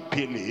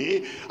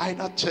happily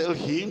either tell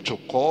him to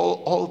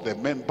call all the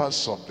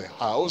members of the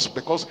house,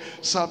 because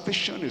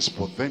salvation is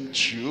for them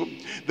too,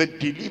 the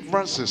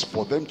deliverance is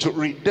for them too,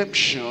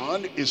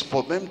 redemption is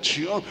for them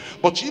too.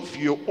 But if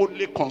you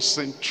only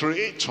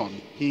concentrate on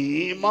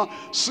him,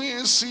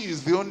 since he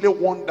is the only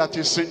one that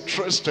is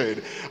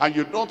interested, and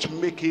you don't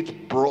make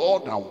it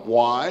broad and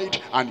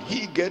wide, and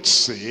he gets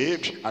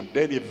saved, and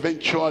then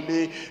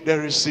eventually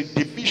there is a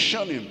division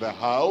in the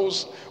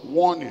house.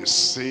 One is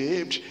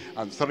saved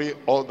and 3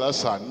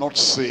 others are not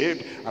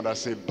saved, and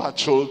there's a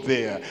battle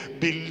there.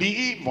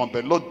 Believe on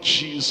the Lord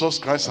Jesus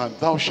Christ, and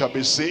thou shalt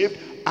be saved,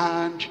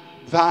 and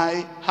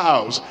thy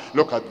house.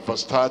 Look at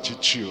verse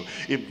 32.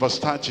 In verse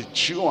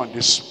 32, and they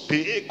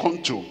spake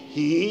unto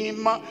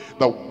him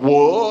the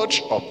word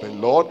of the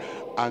Lord,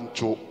 and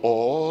to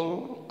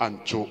all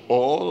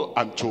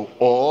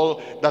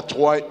that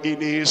were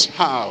in his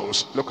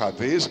house. Look at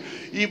this.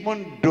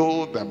 Even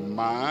though the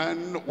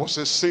man was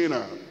a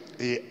sinner,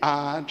 he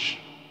had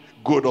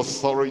good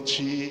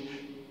authority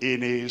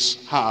in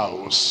his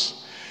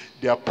house.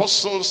 The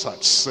apostles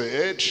had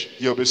said,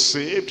 you'll be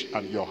saved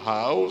and your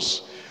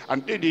house.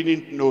 and they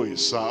didn't know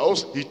his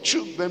house. He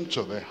took them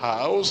to the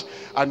house,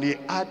 and he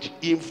had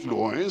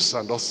influence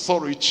and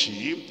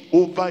authority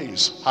over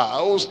his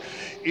house.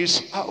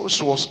 His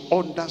house was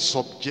under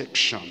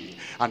subjection.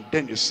 And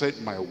then he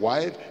said, my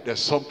wife, there's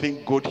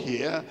something good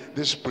here.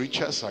 These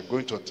preachers are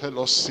going to tell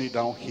us, sit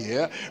down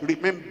here.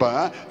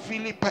 Remember,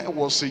 Philippi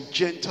was a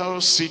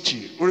Gentile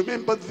city.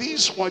 Remember,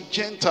 these were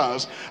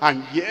Gentiles,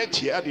 and yet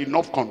he had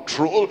enough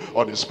control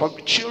on his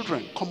family.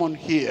 Children, come on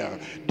here.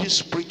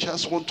 These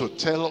preachers want to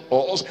tell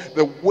us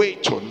the way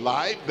to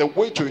life, the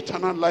way to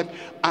eternal life.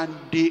 And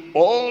they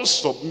all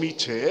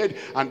submitted,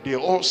 and they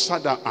all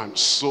sat down, and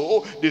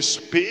so they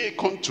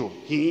spake unto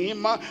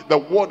him the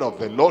word of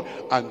the Lord,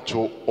 and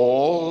to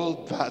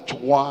all that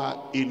were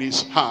in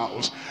his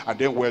house. And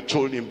then we're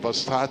told in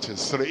verse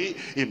 33,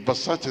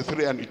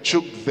 and he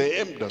took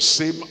them the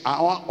same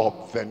hour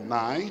of the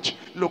night.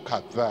 Look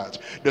at that.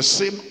 The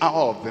same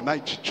hour of the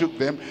night he took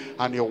them,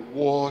 and he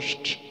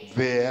washed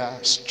their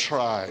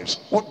stripes.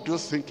 What do you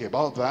think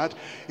about that?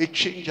 A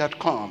change had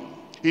come.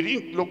 He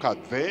didn't look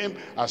at them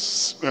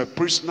as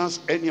prisoners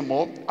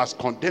anymore, as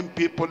condemned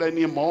people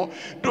anymore.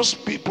 Those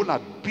people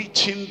had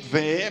beaten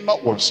them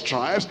with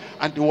stripes,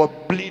 and they were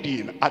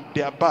bleeding at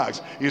their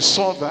backs. He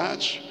saw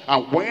that,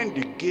 and when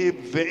they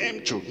gave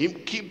them to him,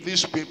 keep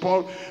these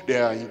people, they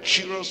are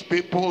injurious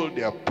people,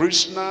 they are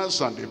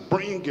prisoners, and they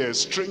bring a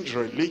strange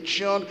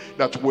religion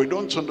that we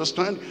don't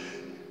understand.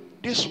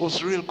 This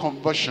was real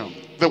conversion.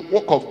 The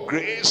work of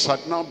grace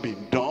had now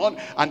been done,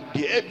 and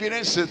the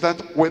evidence is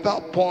that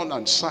without Paul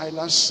and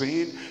Silas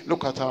saying,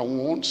 look at our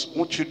wounds,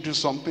 won't you do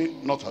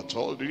something? Not at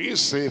all. He didn't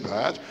say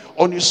that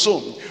on his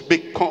own.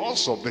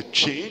 Because of the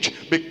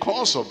change,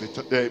 because of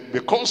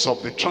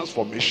the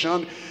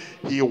transformation,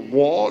 he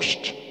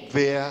washed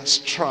their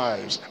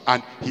stripes,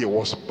 and he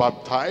was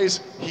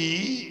baptized,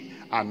 he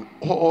and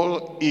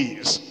all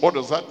his. What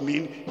does that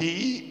mean?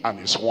 He and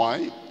his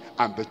wife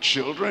and the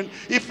children.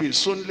 If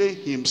it's only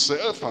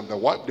himself and the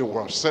wife, they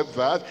would have said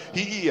that,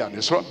 he and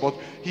his wife, but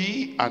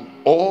he and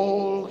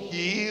all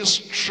his,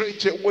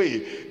 straight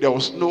away. There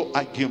was no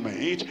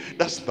argument.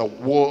 That's the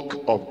work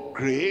of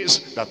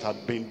grace that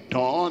had been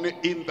done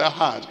in the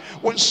heart.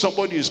 When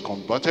somebody is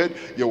converted,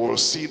 you will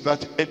see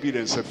that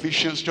evidence.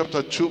 Ephesians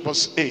chapter 2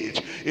 verse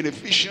 8. In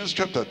Ephesians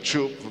chapter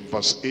 2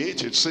 verse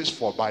 8, it says,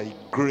 for by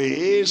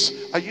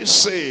grace are you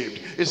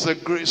saved. It's the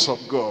grace of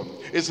God.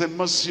 It's the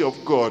mercy of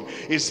God.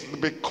 It's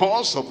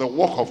because of the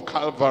work of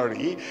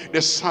Calvary,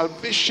 the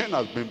salvation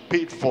has been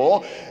paid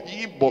for.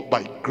 But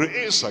by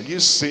grace are you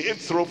saved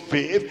through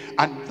faith,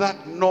 and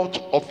that not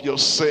of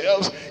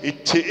yourselves.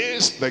 It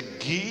is the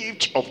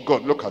gift of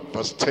God. Look at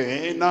verse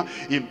 10.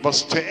 In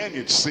verse 10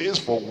 it says,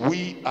 for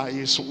we are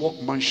his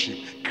workmanship,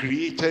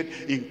 created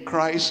in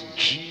Christ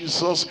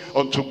Jesus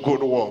unto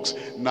good works.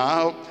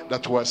 Now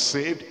that we are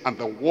saved and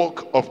the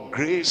work of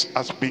grace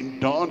has been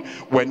done,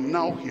 we're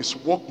now his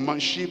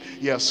workmanship.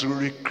 He has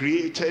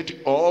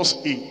recreated us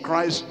in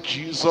Christ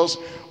Jesus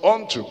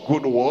unto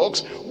good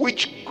works,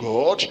 which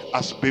God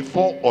has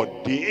before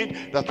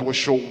ordained that we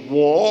should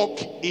walk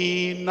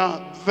in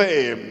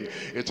them.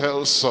 It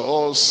tells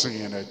us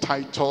in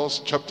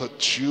Titus chapter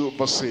 2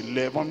 verse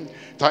 11.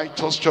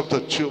 Titus chapter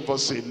 2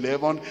 verse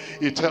 11,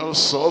 it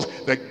tells us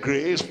the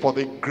grace, for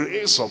the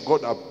grace of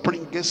God that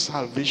bringeth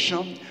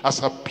salvation has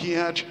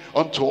appeared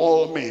unto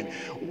all men.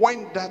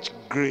 When that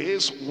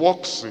grace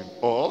works in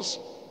us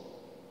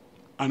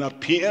and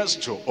appears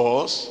to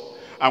us,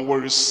 and we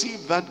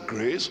receive that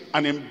grace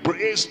and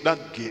embrace that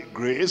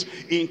grace,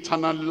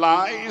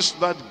 internalize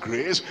that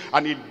grace,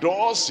 and it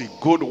does a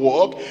good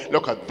work.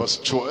 Look at verse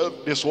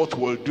 12. This is what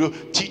we'll do,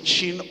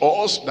 teaching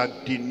us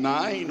that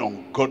denying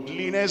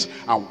ungodliness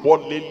and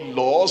worldly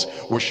laws,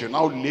 we shall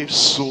now live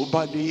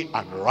soberly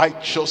and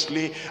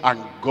righteously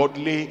and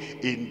godly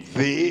in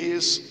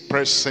this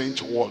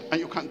present world.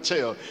 And you can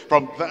tell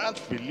from that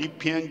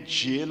Philippian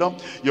jailer,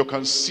 you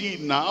can see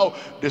now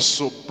the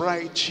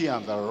sobriety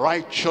and the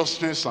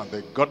righteousness and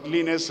the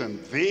godliness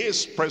in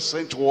this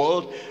present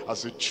world,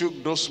 as he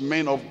took those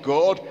men of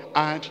God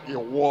and he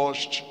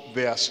washed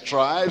their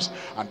stripes,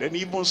 and then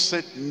even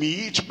set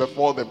meat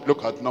before them.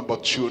 Look at number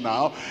 2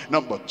 now.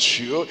 Number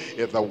 2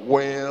 is the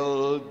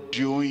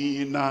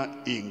well-doing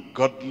in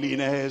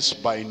godliness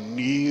by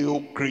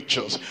new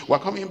creatures. We're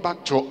coming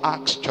back to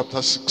Acts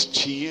chapter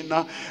 16,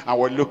 and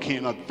we're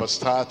looking at verse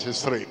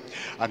 33.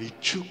 And he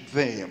took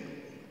them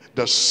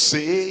the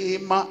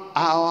same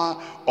hour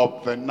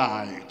of the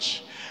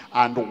night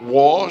and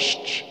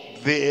washed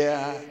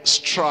their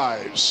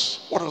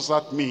stripes. What does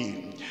that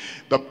mean?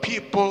 The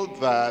people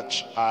that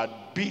had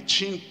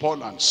beaten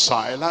Paul and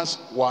Silas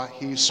were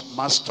his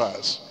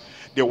masters.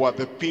 They were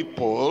the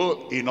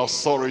people in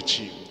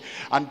authority.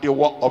 And they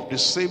were of the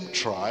same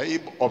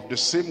tribe, of the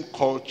same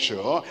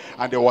culture,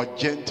 and they were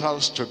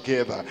Gentiles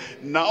together.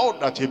 Now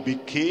that he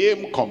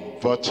became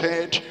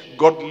converted,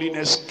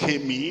 godliness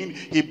came in,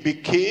 he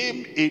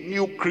became a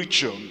new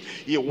creature.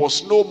 He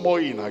was no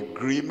more in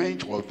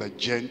agreement with the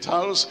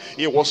Gentiles.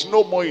 He was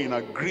no more in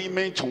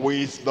agreement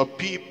with the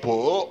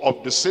people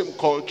of the same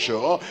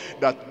culture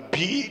that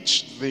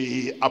beat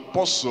the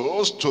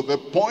apostles to the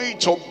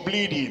point of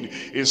bleeding,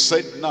 he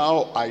said,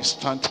 now I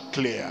stand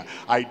clear.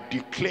 I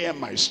declare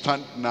my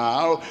stand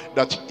now,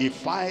 that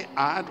if I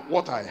had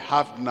what I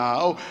have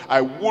now,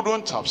 I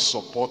wouldn't have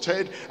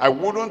supported, I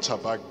wouldn't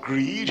have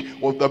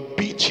agreed with the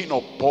beating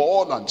of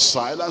Paul and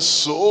Silas.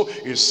 So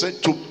he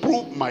said, to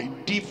prove my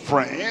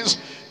difference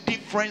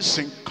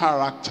in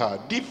character,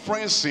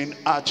 difference in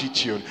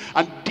attitude,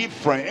 and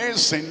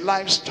difference in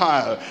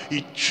lifestyle,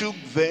 he took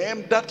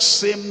them that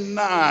same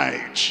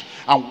night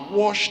and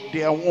washed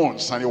their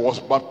wounds, and he was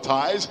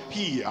baptized,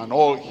 he and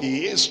all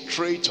his,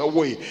 straight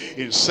away.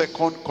 In 2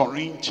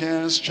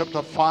 Corinthians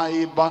chapter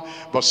 5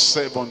 verse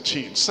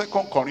 17, 2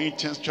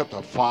 Corinthians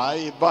chapter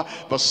 5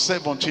 verse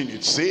 17,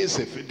 it says,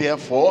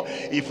 therefore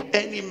if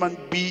any man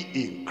be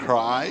in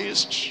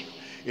Christ,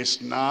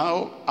 is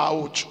now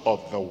out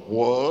of the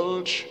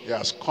world. He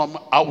has come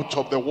out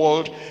of the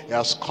world. He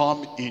has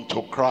come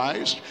into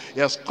Christ. He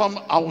has come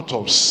out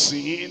of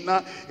sin.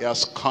 He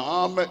has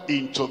come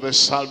into the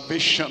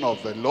salvation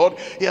of the Lord.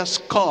 He has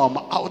come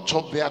out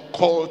of their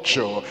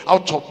culture,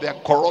 out of their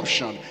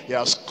corruption. He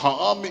has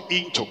come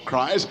into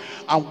Christ.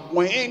 And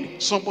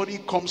when somebody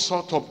comes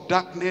out of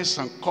darkness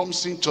and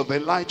comes into the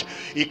light,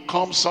 he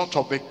comes out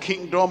of the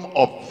kingdom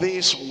of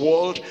this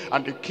world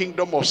and the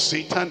kingdom of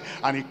Satan,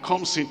 and he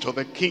comes into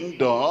the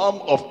kingdom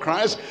of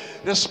Christ.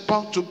 There's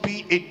bound to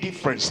be a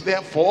difference.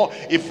 Therefore,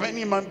 if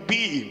any man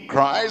be in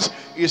Christ,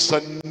 is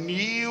a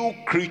new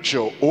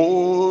creature.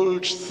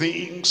 Old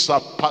things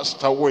are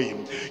passed away.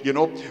 You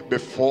know,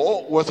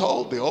 before, with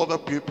all the other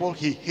people,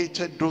 he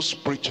hated those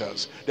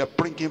preachers. They're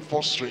bringing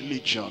false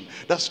religion.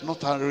 That's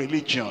not our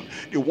religion.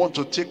 They want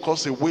to take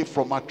us away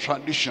from our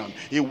tradition,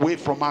 away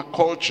from our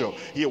culture.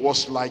 He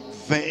was like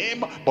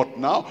them, but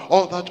now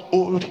all that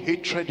old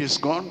hatred is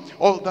gone.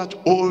 All that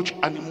old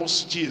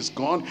animosity is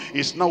gone.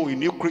 Is now a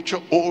new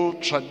creature.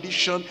 Old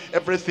tradition,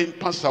 everything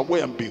passed away,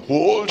 and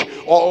behold,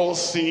 all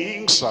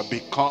things are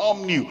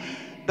become new.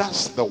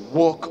 That's the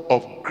work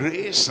of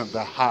grace in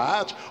the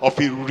heart of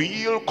a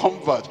real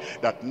convert,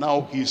 that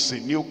now he's a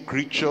new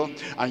creature,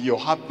 and you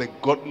have the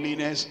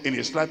godliness in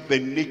his life, the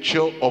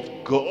nature of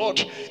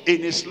God in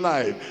his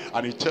life.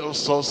 And it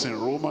tells us in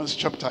Romans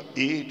chapter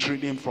 8,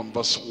 reading from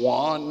verse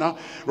 1,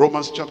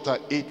 Romans chapter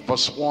 8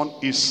 verse 1,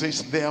 it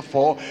says,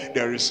 therefore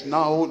there is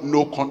now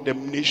no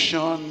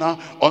condemnation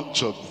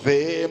unto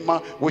them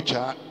which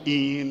are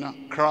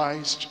in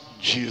Christ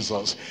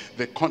Jesus.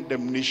 The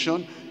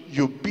condemnation: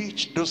 you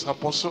beat those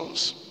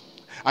apostles,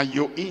 and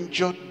you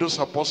injured those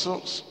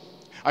apostles,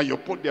 and you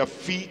put their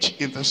feet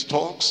in the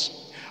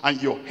stocks,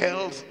 and you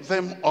held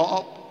them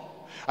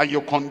up, and you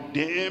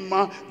condemn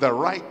the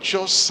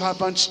righteous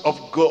servants of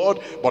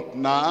God. But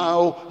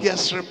now he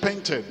has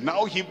repented.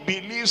 Now he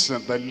believes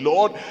in the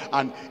Lord,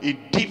 and a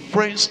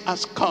difference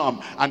has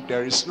come, and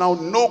there is now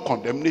no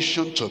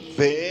condemnation to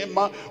them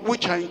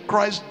which are in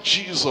Christ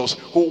Jesus,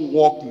 who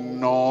walk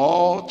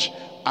not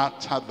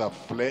after the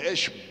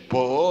flesh,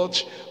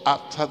 but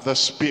after the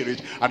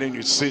Spirit. And then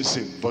it says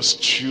in verse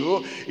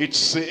 2, it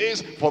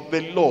says, for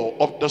the law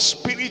of the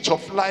Spirit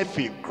of life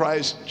in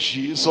Christ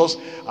Jesus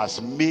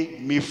has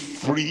made me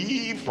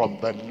free from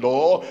the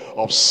law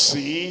of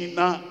sin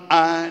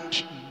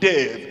and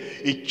death.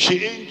 A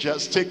change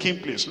has taken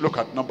place. Look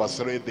at number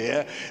 3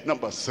 there.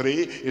 Number 3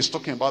 is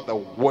talking about the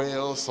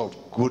wealth of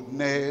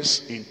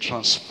goodness in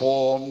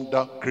transformed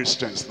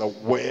Christians. The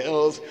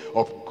wealth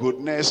of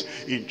goodness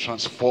in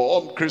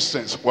transformed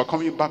Christians. We're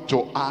coming back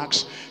to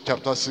Acts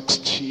chapter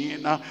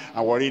 16,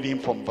 and we're reading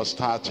from verse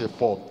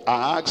 34.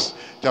 Acts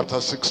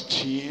chapter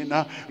 16,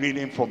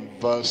 reading from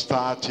verse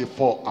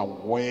 34.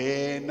 And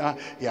when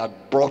he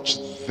had brought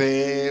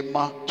them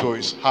to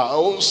his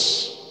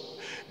house,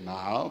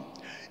 now,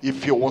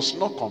 if he was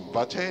not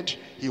converted,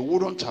 he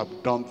wouldn't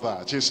have done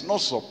that. He's not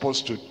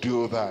supposed to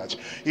do that.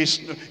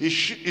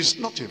 He's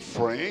not a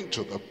friend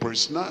to the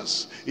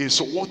prisoners.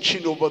 He's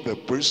watching over the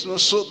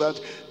prisoners so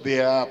that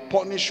their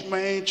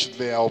punishment,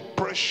 their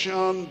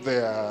oppression,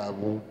 their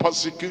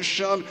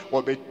persecution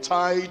will be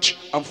tight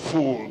and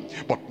full.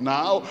 But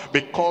now,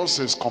 because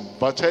he's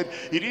converted,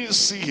 he didn't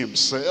see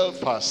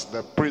himself as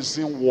the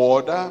prison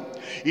warder.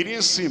 He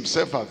didn't see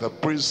himself as the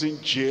prison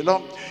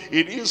jailer.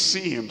 He didn't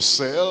see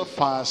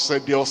himself as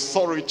the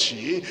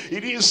authority. He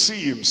didn't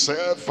see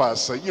himself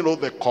as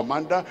the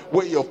commander.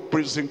 Wear your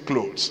prison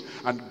clothes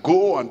and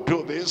go and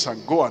do this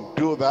and go and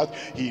do that.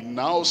 He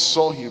now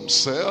saw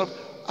himself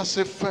as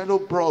a fellow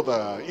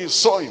brother. He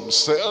saw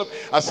himself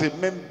as a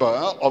member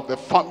of the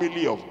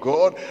family of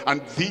God,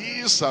 and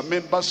these are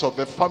members of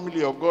the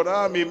family of God.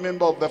 I'm a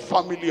member of the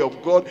family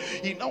of God.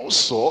 He now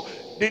saw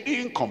they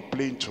didn't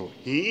complain to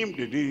him.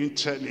 They didn't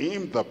tell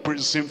him the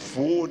prison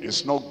food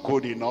is not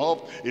good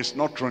enough, it's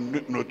not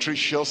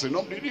nutritious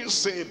enough. They didn't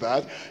say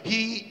that.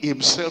 He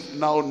himself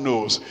now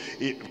knows,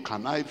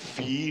 can I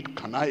feed,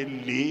 can I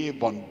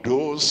live on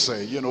those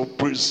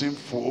prison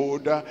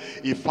food?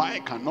 If I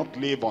cannot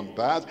live on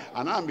that,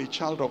 and I'm a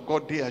child of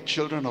God, they are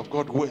children of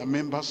God, we are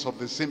members of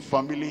the same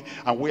family,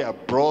 and we are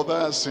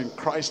brothers in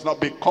Christ. Now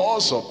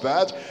because of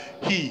that,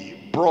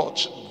 he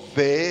brought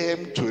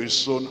them to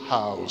his own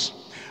house.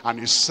 and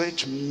he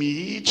set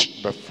meat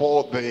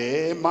before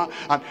them.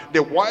 And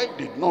the wife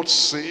did not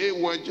say,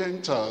 we're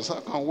Gentiles, how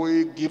can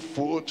we give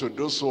food to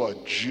those who are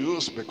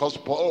Jews? Because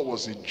Paul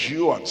was a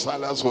Jew and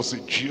Silas was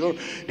a Jew.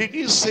 Did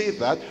he say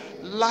that?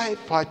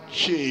 Life had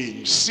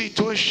changed,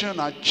 situation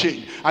had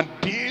changed, and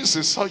this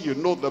is how you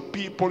know the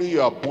people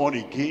you are born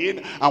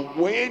again. And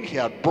when he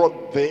had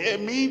brought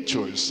them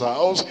into his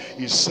house,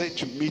 he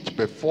set meat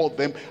before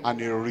them,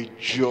 and he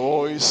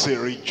rejoiced.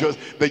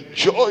 The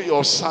joy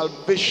of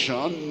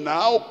salvation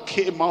now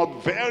came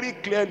out very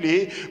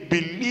clearly,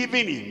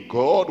 believing in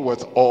God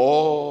with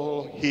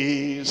all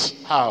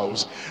his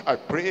house. I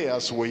pray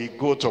as we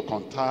go to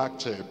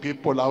contact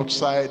people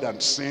outside and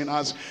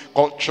sinners,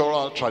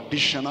 cultural,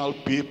 traditional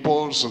people,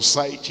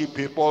 society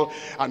people,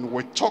 and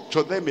we talk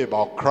to them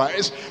about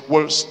Christ,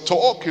 we'll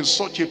talk in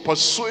such a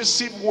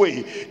persuasive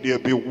way they'll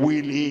be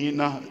willing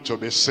to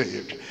be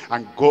saved,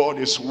 and God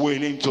is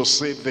willing to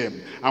save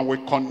them. And we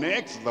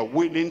connect the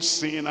willing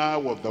sinner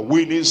with the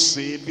willing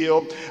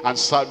Savior, and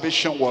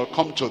salvation will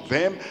come to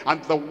them,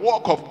 and the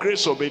work of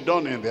grace will be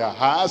done in their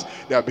hearts.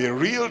 There'll be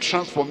real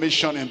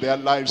transformation in their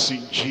lives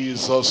in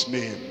Jesus'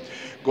 name.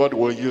 God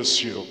will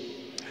use you.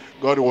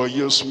 God will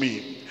use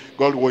me.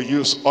 God will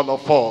use all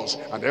of us,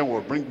 and then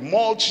we'll bring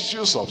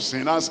multitudes of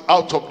sinners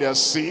out of their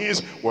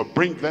sins. We'll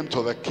bring them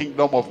to the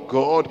kingdom of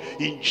God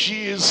in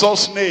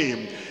Jesus'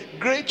 name.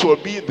 Great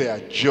will be their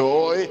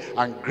joy,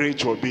 and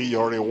great will be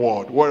your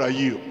reward. Where are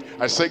you?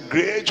 I said,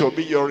 great will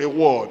be your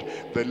reward.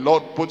 The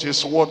Lord put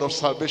his word of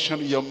salvation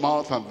in your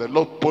mouth, and the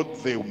Lord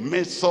put the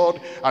method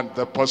and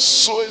the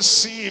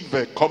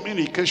persuasive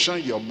communication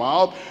in your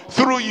mouth.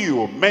 Through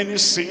you, many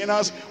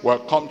sinners will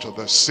come to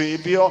the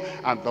Savior,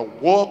 and the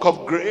work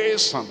of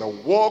grace and the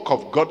work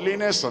of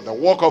godliness and the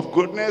work of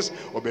goodness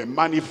will be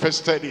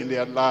manifested in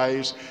their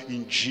lives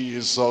in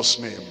Jesus'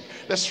 name.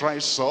 Let's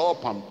rise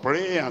up and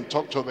pray and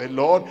talk to the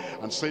Lord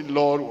and say,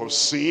 Lord, we've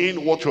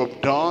seen what you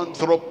have done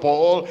through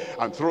Paul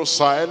and through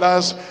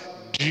Silas.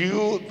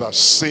 Do the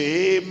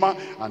same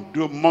and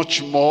do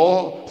much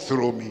more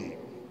through me.